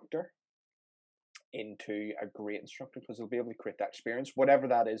instructor into a great instructor, because they'll be able to create that experience, whatever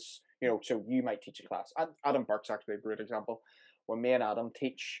that is. So you might teach a class. Adam Burke's actually a great example. When me and Adam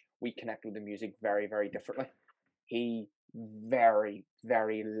teach, we connect with the music very, very differently. He very,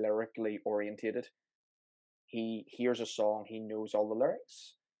 very lyrically orientated. He hears a song, he knows all the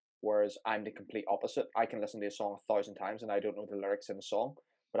lyrics, whereas I'm the complete opposite. I can listen to a song 1,000 times and I don't know the lyrics in the song,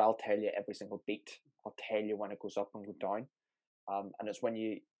 but I'll tell you every single beat. I'll tell you when it goes up and go down. And it's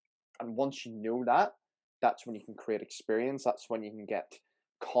once you know that, that's when you can create experience. That's when you can get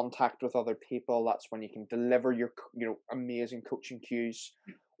contact with other people. That's when you can deliver your amazing coaching cues,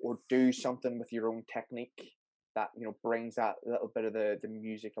 or do something with your own technique that brings that little bit of the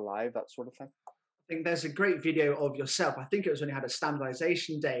music alive, that sort of thing. I think there's a great video of yourself. I think it was when you had a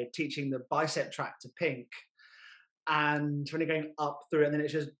standardization day teaching the bicep track to Pink, and when you're going up through it, and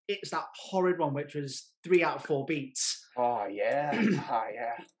then it's that horrid one which was 3 out of 4 beats. Oh yeah.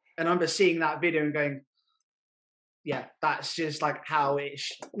 Yeah. And I remember seeing that video and going, yeah, that's just like how it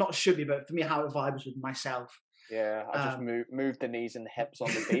not should be, but for me, how it vibes with myself. Yeah, I just moved the knees and the hips on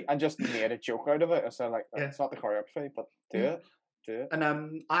the beat and just made a joke out of it. So it's not the choreography, but do it. And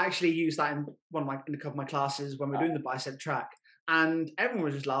I actually used that in a couple of my classes when we were doing the bicep track, and everyone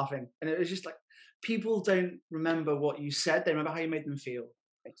was just laughing. And it was just like, people don't remember what you said; they remember how you made them feel.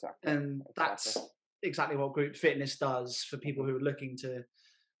 Exactly. And that's exactly what group fitness does for people who are looking to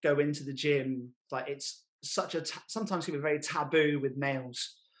go into the gym. Like, it's such sometimes it can be very taboo with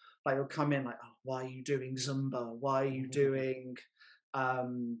males. Like, they'll come in like, oh, why are you doing Zumba? Why are you doing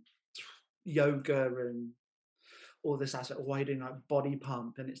yoga and all this aspect? Why are you doing like body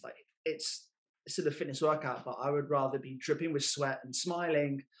pump? And it's like, it's still a fitness workout, but I would rather be dripping with sweat and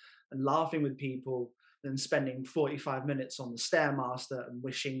smiling and laughing with people than spending 45 minutes on the Stairmaster and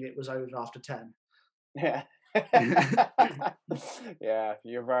wishing it was over after 10. Yeah. Yeah,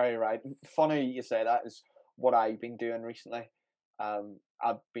 you're very right. Funny you say that. Is what I've been doing recently.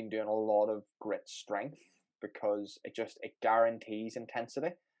 I've been doing a lot of grit strength, because it guarantees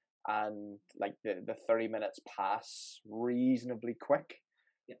intensity, and like the 30 minutes pass reasonably quick.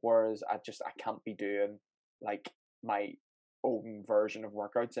 Yeah. Whereas I can't be doing like my own version of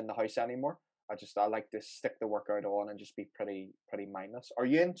workouts in the house anymore. I like to stick the workout on and just be pretty mindless. Are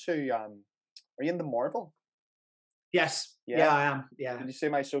you into Marvel? Yes. Yeah. Yeah, I am. Yeah. Did you see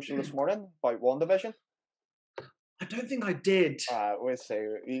my social this morning about WandaVision? I don't think I did. We'll say,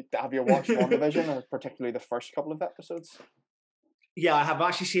 have you watched WandaVision, and particularly the first couple of episodes? Yeah, I have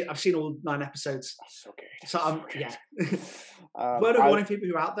actually I've seen all 9 episodes. That's so good. So so good. yeah. Word of warning, people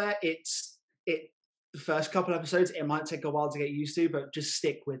who are out there, the first couple episodes, it might take a while to get used to, but just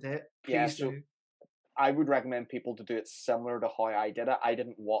stick with it. Please do. I would recommend people to do it similar to how I did it. I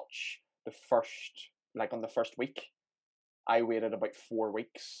didn't watch the first, on the first week. I waited about 4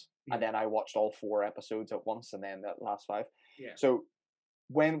 weeks, and then I watched all 4 episodes at once, and then the last 5. Yeah. So,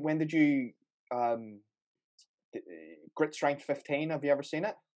 when did you Grit Strength 15? Have you ever seen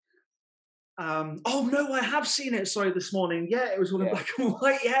it? Oh no, I have seen it. Sorry, this morning. Yeah, it was all in black and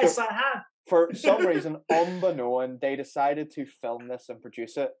white. Yes, I have. For some reason, unbeknown, they decided to film this and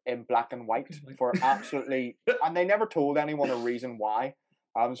produce it in black and white for absolutely, and they never told anyone a reason why.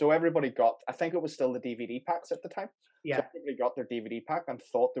 So everybody got, I think it was still the DVD packs at the time. Yeah. So everybody got their DVD pack and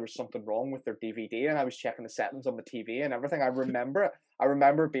thought there was something wrong with their DVD, and I was checking the settings on the TV and everything. I remember it. I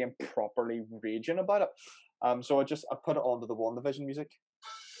remember being properly raging about it. So I put it onto the WandaVision music.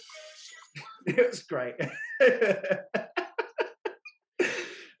 It was great.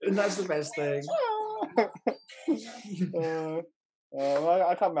 And that's the best thing. I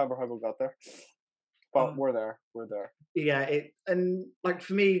can't remember how we got there, but we're there. Yeah, and like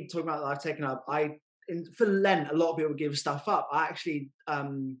for me, talking about that, I've taken up. For Lent, a lot of people give stuff up. I actually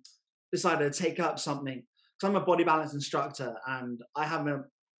decided to take up something because I'm a body balance instructor, and I have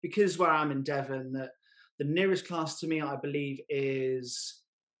because where I'm in Devon, that the nearest class to me, I believe, is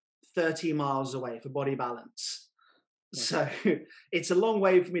 30 miles away for body balance. So it's a long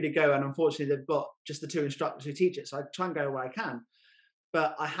way for me to go, and unfortunately they've got just the 2 instructors who teach it, so I try and go where I can,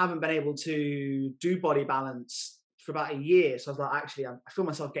 but I haven't been able to do body balance for about a year. So I was like, actually I feel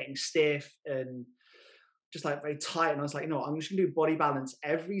myself getting stiff and just like very tight, and I was like, you know what, I'm just gonna do body balance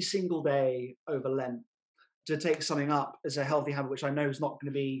every single day over Lent to take something up as a healthy habit, which I know is not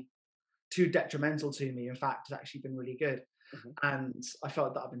going to be too detrimental to me. In fact, it's actually been really good. And I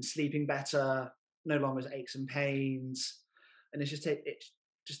felt that I've been sleeping better, no longer as aches and pains, and it's just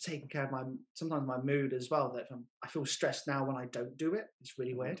taking care of sometimes my mood as well. That I feel stressed now when I don't do it. It's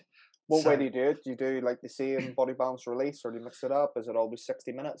really weird. What way do you do it? Do you do like the same body balance release, or do you mix it up? Is it always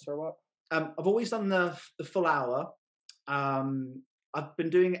 60 minutes or what? I've always done the full hour. I've been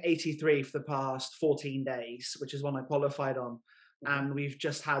doing 83 for the past 14 days, which is one I qualified on, and we've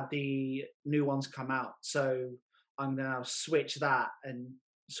just had the new ones come out. So I'm going to now switch that and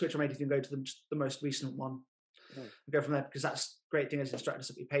switch from 83 and go to the most recent one. And go from there, because that's the great thing as instructors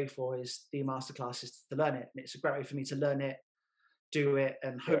that we pay for is the masterclasses to learn it. And it's a great way for me to learn it, do it,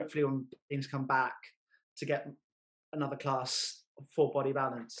 and hopefully when things come back to get another class for body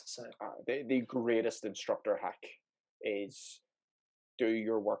balance. So the greatest instructor hack is do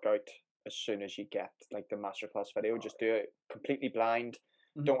your workout as soon as you get like the masterclass video. Just do it completely blind.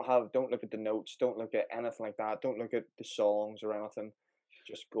 Don't look at the notes, don't look at anything like that, don't look at the songs or anything.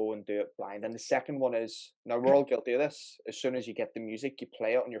 Just go and do it blind. And the second one is, now we're all guilty of this, as soon as you get the music, you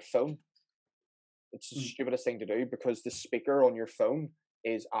play it on your phone. It's the stupidest thing to do, because the speaker on your phone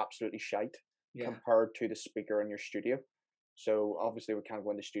is absolutely shite compared to the speaker in your studio. So obviously we can't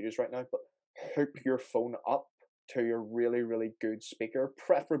go into studios right now, but hook your phone up to your really, really good speaker,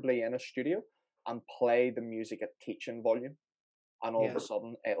 preferably in a studio, and play the music at teaching volume. And all of a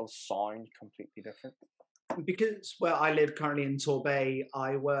sudden it'll sound completely different. Because where I live currently in Torbay,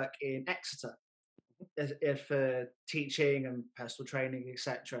 I work in Exeter for teaching and personal training,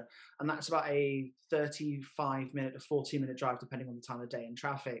 etc. And that's about a 35-minute to 40-minute drive, depending on the time of day and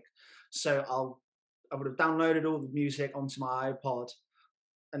traffic. So I would have downloaded all the music onto my iPod,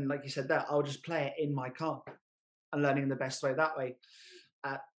 and like you said there, I'll just play it in my car and learning the best way that way.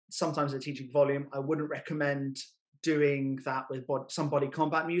 Sometimes at teaching volume, I wouldn't recommend doing that with some body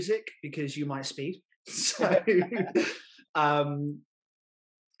combat music because you might speed. So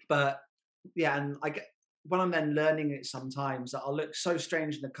but yeah, and when I'm then learning it, sometimes I'll look so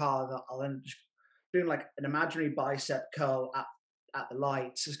strange in the car that I'll end up just doing like an imaginary bicep curl at the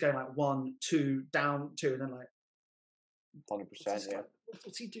lights, just going like 1, 2, down 2, and then like 100%.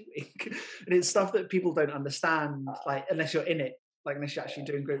 What's he doing? And it's stuff that people don't understand, like unless you're in it, like unless you're actually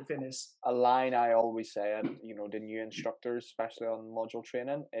doing group fitness. A line I always say, and the new instructors, especially on module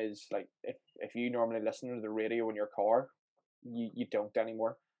training, is like if you normally listen to the radio in your car, you don't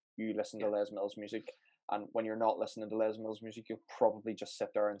anymore. You listen to Les Mills music, and when you're not listening to Les Mills music, you'll probably just sit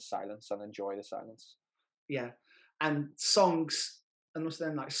there in silence and enjoy the silence. Yeah, and songs, and also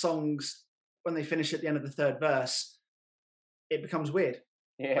then like songs when they finish at the end of the third verse, it becomes weird.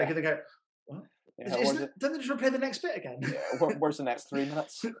 Yeah, like they go, what? Yeah, Don't they just replay the next bit again? Yeah, where's the next 3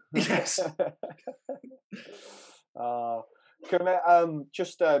 minutes? Yes.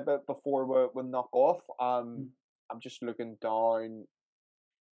 Just before we knock off, I'm just looking down.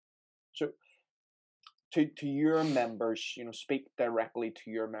 So to your members, speak directly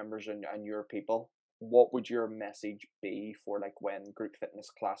to your members and your people. What would your message be for like when group fitness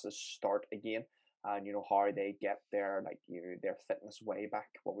classes start again, and how they get their their fitness way back?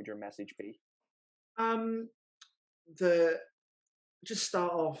 What would your message be? Just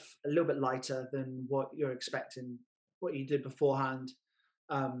start off a little bit lighter than what you're expecting, what you did beforehand.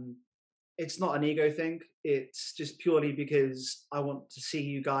 It's not an ego thing. It's just purely because I want to see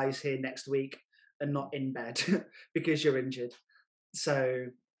you guys here next week and not in bed because you're injured. So,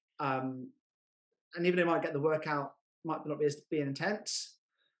 and even though you might get the workout, might not be as being intense,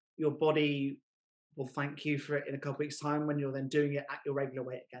 your body will thank you for it in a couple weeks' time when you're then doing it at your regular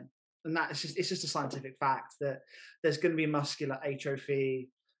weight again. And it's just a scientific fact that there's going to be muscular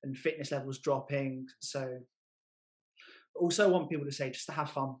atrophy and fitness levels dropping. So also want people to say just to have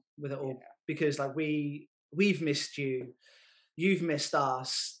fun with it all, because like we've missed you, you've missed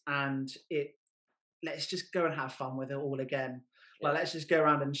us, and let's just go and have fun with it all again. Like let's just go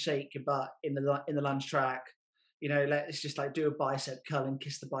around and shake your butt in the lunge track. Let's just like do a bicep curl and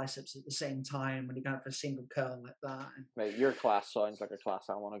kiss the biceps at the same time when you're going for a single curl like that. Mate, your class sounds like a class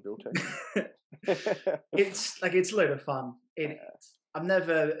I want to go to. It's a load of fun. I'm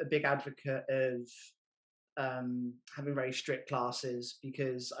never a big advocate of having very strict classes,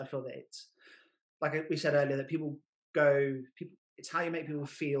 because I feel that it's like we said earlier, that it's how you make people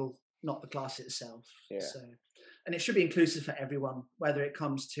feel, not the class itself. So, and it should be inclusive for everyone, whether it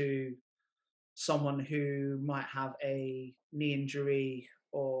comes to someone who might have a knee injury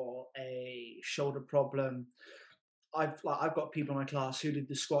or a shoulder problem. I've got people in my class who did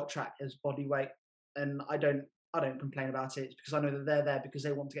the squat track as body weight, and I don't complain about it, because I know that they're there because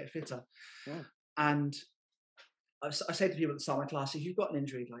they want to get fitter. And I say to people at the start of my class, if you've got an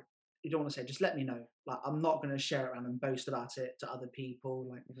injury, like, you don't want to say, just let me know. Like, I'm not going to share it around and boast about it to other people.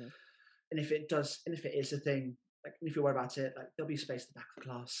 Like, and if it is a thing, like, if you're worried about it, like, there'll be space at the back of the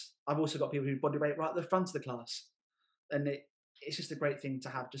class. I've also got people who body weight right at the front of the class, and it's just a great thing to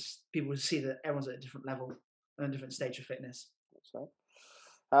have, just people to see that everyone's at a different level and a different stage of fitness. That's right.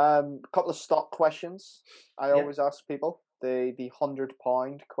 A couple of stock questions I always ask people. The £100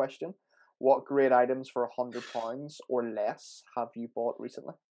 question. What great items for £100 or less have you bought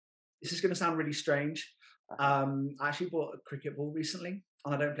recently? This is going to sound really strange. I actually bought a cricket ball recently,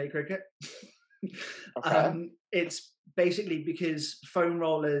 and I don't play cricket. It's basically because foam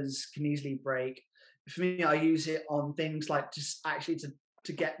rollers can easily break. For me, I use it on things like just actually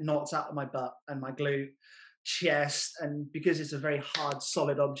to get knots out of my butt and my glute, chest, and because it's a very hard,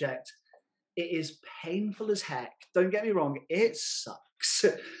 solid object, it is painful as heck. Don't get me wrong, it sucks.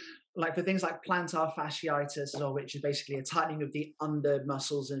 Like for things like plantar fasciitis as well, which is basically a tightening of the under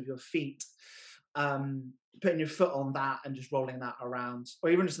muscles of your feet, putting your foot on that and just rolling that around, or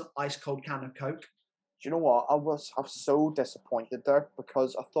even just an ice cold can of Coke. Do you know what? I was so disappointed there,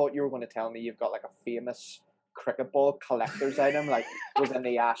 because I thought you were going to tell me you've got like a famous cricket ball collector's item, like was in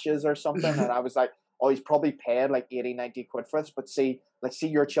the Ashes or something, and I was like, oh, he's probably paid like 80-90 quid for this. But see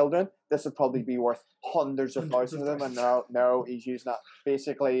your children, this would probably be worth hundreds of thousands of them, and no, he's using that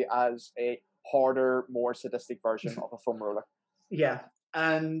basically as a harder, more sadistic version of a foam roller. Yeah,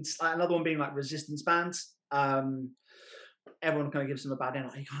 and another one being like resistance bands. Everyone kind of gives them a bad name.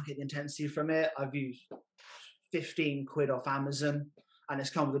 Like, you can't get the intensity from it. I've used 15 quid off Amazon, and it's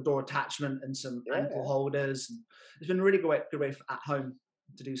come with a door attachment and some ankle holders. And it's been a really good way for at home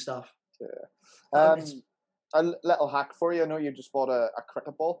to do stuff. Yeah. A little hack for you. I know you just bought a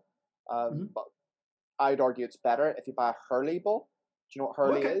cricket ball, but I'd argue it's better if you buy a hurley ball. Do you know what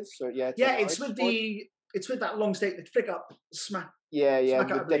hurley is? So it's with that long stick that flick up, smack. Yeah,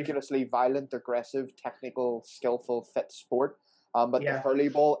 ridiculously violent, aggressive, technical, skillful, fit sport. But the hurley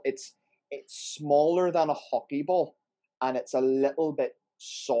ball, it's smaller than a hockey ball, and it's a little bit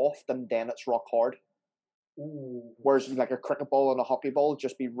soft, and then it's rock hard. Ooh. Whereas like a cricket ball and a hockey ball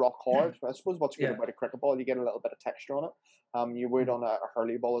just be rock hard. I suppose what's good about a cricket ball, you get a little bit of texture on it. You would on a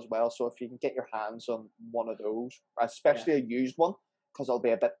hurley ball as well. So if you can get your hands on one of those, especially a used one, because it'll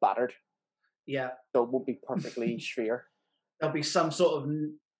be a bit battered. Yeah. So it won't be perfectly sphere. There'll be some sort of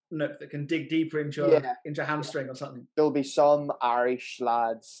nook that can dig deeper into your hamstring or something. There'll be some Irish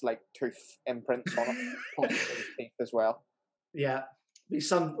lads like tooth imprints on it, teeth as well. Yeah. Be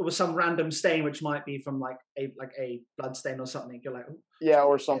some random stain which might be from like a blood stain or something. You're like,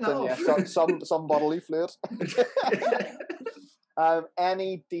 or something. Yeah, some bodily fluid.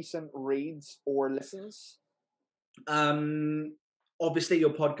 Any decent reads or listens? Obviously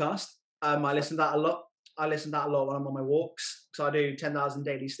your podcast. I listen to that a lot. I listen to that a lot when I'm on my walks. So I do 10,000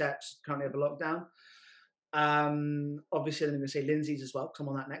 daily steps currently over lockdown. Obviously I'm going to say Lindsay's as well because I'm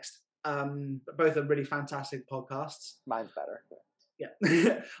on that next. But both are really fantastic podcasts. Mine's better.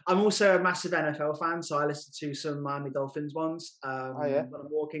 Yeah. I'm also a massive NFL fan, so I listen to some Miami Dolphins ones when I'm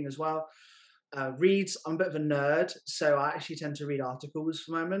walking as well. Reads, I'm a bit of a nerd, so I actually tend to read articles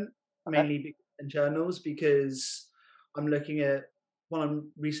for the moment, mainly in journals, because I'm looking at, what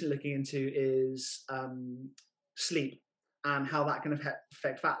I'm recently looking into is sleep and how that can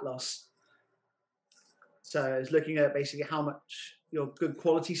affect fat loss. So it's looking at basically how much your good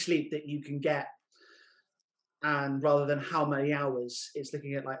quality sleep that you can get, and rather than how many hours, it's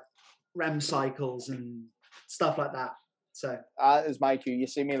looking at like REM cycles and stuff like that. So that is my cue. You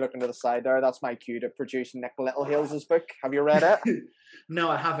see me looking to the side there. That's my cue to produce Nick Littlehill's book. Have you read it? No,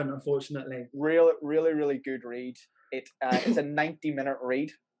 I haven't, unfortunately. Really good read. It's a 90-minute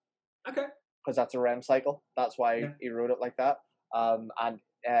read. Okay. Because that's a REM cycle. That's why he wrote it like that. And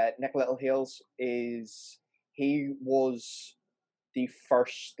Nick Littlehill's he was the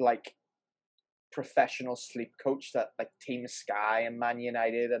first like professional sleep coach that like Team Sky and Man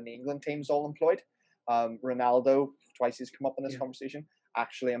United and the England teams all employed. Ronaldo, twice he's come up in this conversation,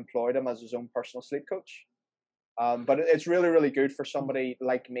 actually employed him as his own personal sleep coach. But it's really good for somebody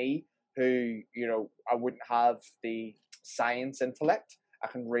like me who, you know, I wouldn't have the science intellect. I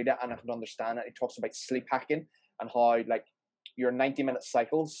can read it and I can understand it. He talks about sleep hacking and how like your 90-minute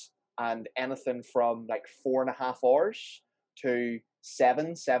cycles and anything from like 4.5 hours to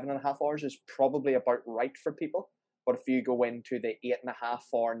 7.5 hours is probably about right for people. But if you go into the 8.5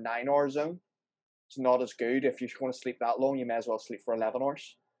 or 9 hour zone, it's not as good. If you're going to sleep that long, you may as well sleep for 11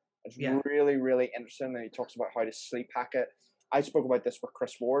 hours. It's really interesting. And he talks about how to sleep hack it. I spoke about this with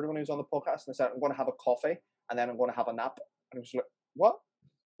Chris Ward when he was on the podcast, and I said, I'm going to have a coffee and then I'm going to have a nap. And he was like, what?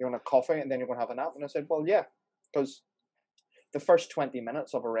 You're going to have coffee and then you're going to have a nap? And I said, well, yeah, because the first 20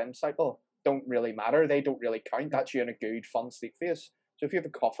 minutes of a REM cycle don't really matter. They don't really count. That's you in a good, fun sleep phase. So if you have a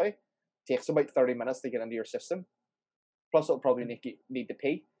coffee, it takes about 30 minutes to get into your system. Plus, it'll probably need to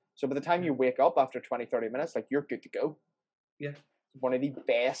pee. So by the time you wake up after 20, 30 minutes, like you're good to go. Yeah. One of the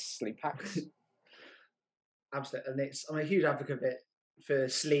best sleep hacks. Absolutely. And I'm a huge advocate of it for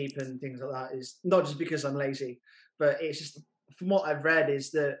sleep and things like that. Is not just because I'm lazy, but it's just from what I've read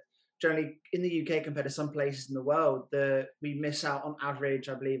is that generally in the UK compared to some places in the world, that we miss out on average,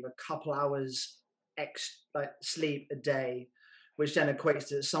 I believe, a couple hours sleep a day, which then equates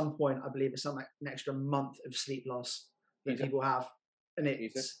to at some point, I believe, it's something like an extra month of sleep loss that people have. And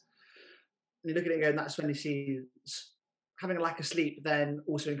it's, you look at it and go, and that's when you see having a lack of sleep then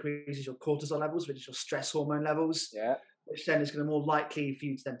also increases your cortisol levels, which is your stress hormone levels. Yeah. Which then is going to be more likely for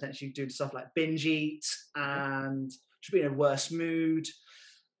you to then potentially do stuff like binge eat and just be in a worse mood.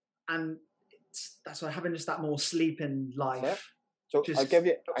 And that's why having just that more sleep in life. Yeah. So I'll give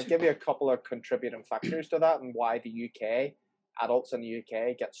you a couple of contributing factors to that and why the UK, adults in the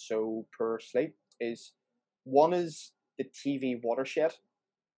UK get so poor sleep is one is the TV watershed.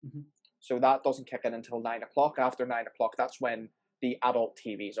 Mm-hmm. So that doesn't kick in until 9 o'clock. After 9 o'clock, that's when the adult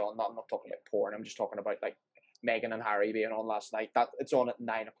TV's on. I'm not talking about porn. I'm just talking about like Meghan and Harry being on last night. That it's on at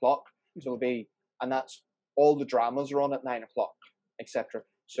 9 o'clock. So and that's all the dramas are on at 9 o'clock, etc.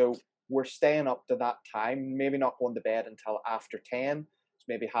 So we're staying up to that time, maybe not going to bed until after 10. It's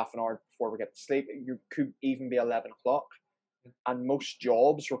maybe half an hour before we get to sleep. You could even be 11 o'clock. And most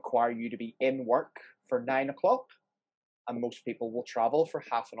jobs require you to be in work for 9 o'clock. And most people will travel for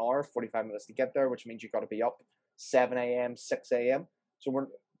half an hour, 45 minutes to get there, which means you've got to be up 7 a.m., 6 a.m. So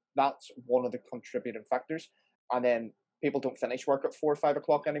that's one of the contributing factors. And then people don't finish work at 4 or 5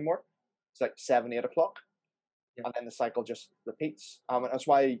 o'clock anymore. It's like 7, 8 o'clock. Yeah. And then the cycle just repeats. And that's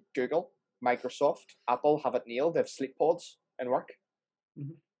why Google, Microsoft, Apple have it nailed. They have sleep pods in work.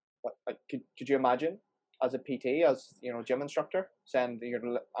 Mm-hmm. But like, could you imagine as a PT, as gym instructor, saying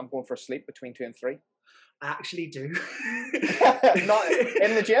I'm going for a sleep between 2 and 3? I actually do. Not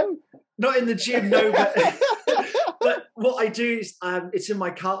in the gym? Not in the gym, no. But what I do is it's in my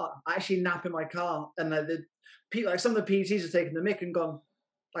car. I actually nap in my car. And the people, like some of the PTs have taken the mick and gone,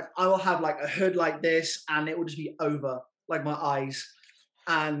 like, I will have like a hood like this and it will just be over like my eyes.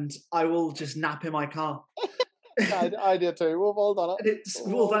 And I will just nap in my car. I do too. We've all done it.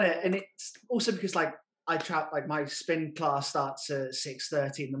 We've all done it. And it's also because like my spin class starts at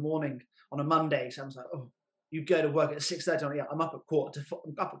 6:30 in the morning on a Monday. So I was like, oh, you go to work at 6:30. I'm up at quarter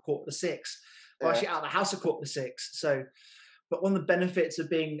to 6. I'm actually out of the house at 6:15. So But one of the benefits of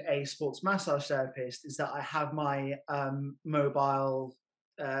being a sports massage therapist is that I have my mobile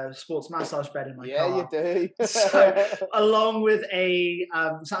sports massage bed in my car. Yeah, you do. So along with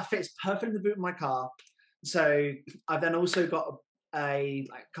so that fits perfectly in the boot of my car. So I've then also got a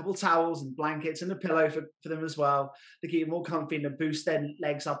couple towels and blankets and a pillow for them as well to keep them all comfy and to boost their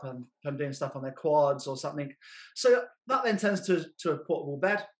legs up and I'm doing stuff on their quads or something. So that then turns to a portable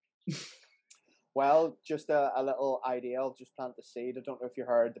bed. Well, just a little idea. I'll just plant the seed. I don't know if you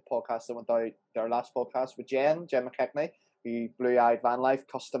heard the podcast that went out, their last podcast with Jen McKechnie, the Blue-Eyed Van Life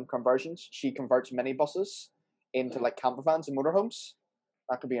Custom Conversions. She converts minibuses into like camper vans and motorhomes.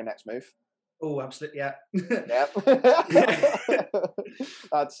 That could be your next move. Oh, absolutely, yeah. Yep.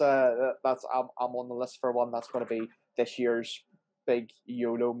 That's I'm on the list for one. That's going to be this year's big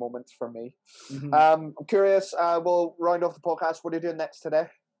YOLO moment for me. Mm-hmm. I'm curious. We'll round off the podcast. What are you doing next today?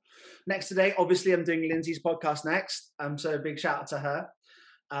 Next today, obviously, I'm doing Lindsay's podcast next. So a big shout out to her.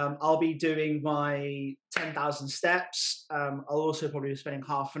 I'll be doing my 10,000 steps. I'll also probably be spending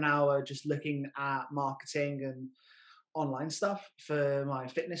half an hour just looking at marketing and online stuff for my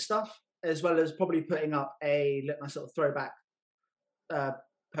fitness stuff, as well as probably putting up a nice little throwback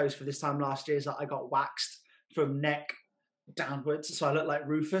post for this time last year. Is that I got waxed from neck downwards, so I look like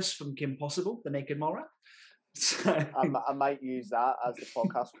Rufus from Kim Possible, the Naked Mole Rat. So I might use that as the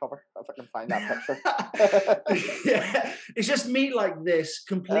podcast cover if I can find that picture. Yeah, it's just me like this,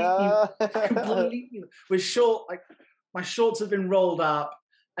 completely with short. Like my shorts have been rolled up,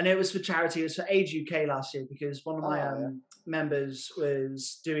 and it was for charity. It was for Age UK last year because one of my members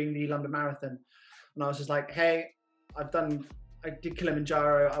was doing the London Marathon, and I was just like, "Hey, I did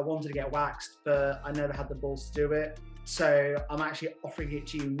Kilimanjaro. I wanted to get waxed, but I never had the balls to do it. So I'm actually offering it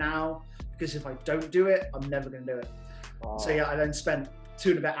to you now because if I don't do it, I'm never going to do it." Wow. So yeah, I then spent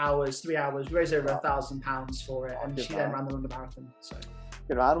 3 hours, raised over £1,000 for it, and she then ran the London Marathon. So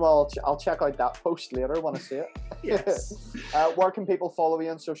good man. Well, I'll check out that post later. Want to see it? Yes. Where can people follow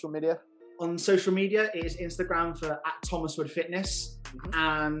you on social media? On social media, it is Instagram for @ThomasWoodFitness,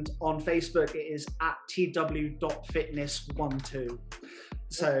 and on Facebook it is @tw.fitness12.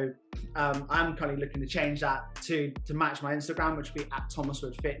 So I'm currently looking to change that to match my Instagram, which would be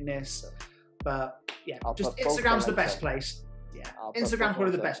 @ThomasWoodFitness. But yeah, just Instagram's the best place. Yeah, Instagram's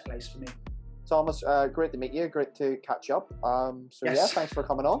probably the best place for me. Thomas, great to meet you. Great to catch up. Yes. Yeah, thanks for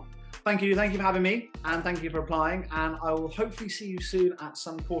coming on. Thank you for having me, and thank you for applying. And I will hopefully see you soon at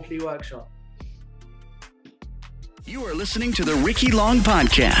some quarterly workshop. You are listening to the Ricky Long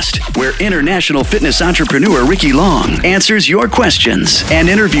Podcast, where international fitness entrepreneur Ricky Long answers your questions and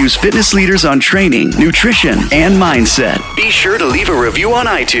interviews fitness leaders on training, nutrition, and mindset. Be sure to leave a review on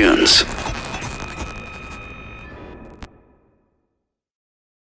iTunes.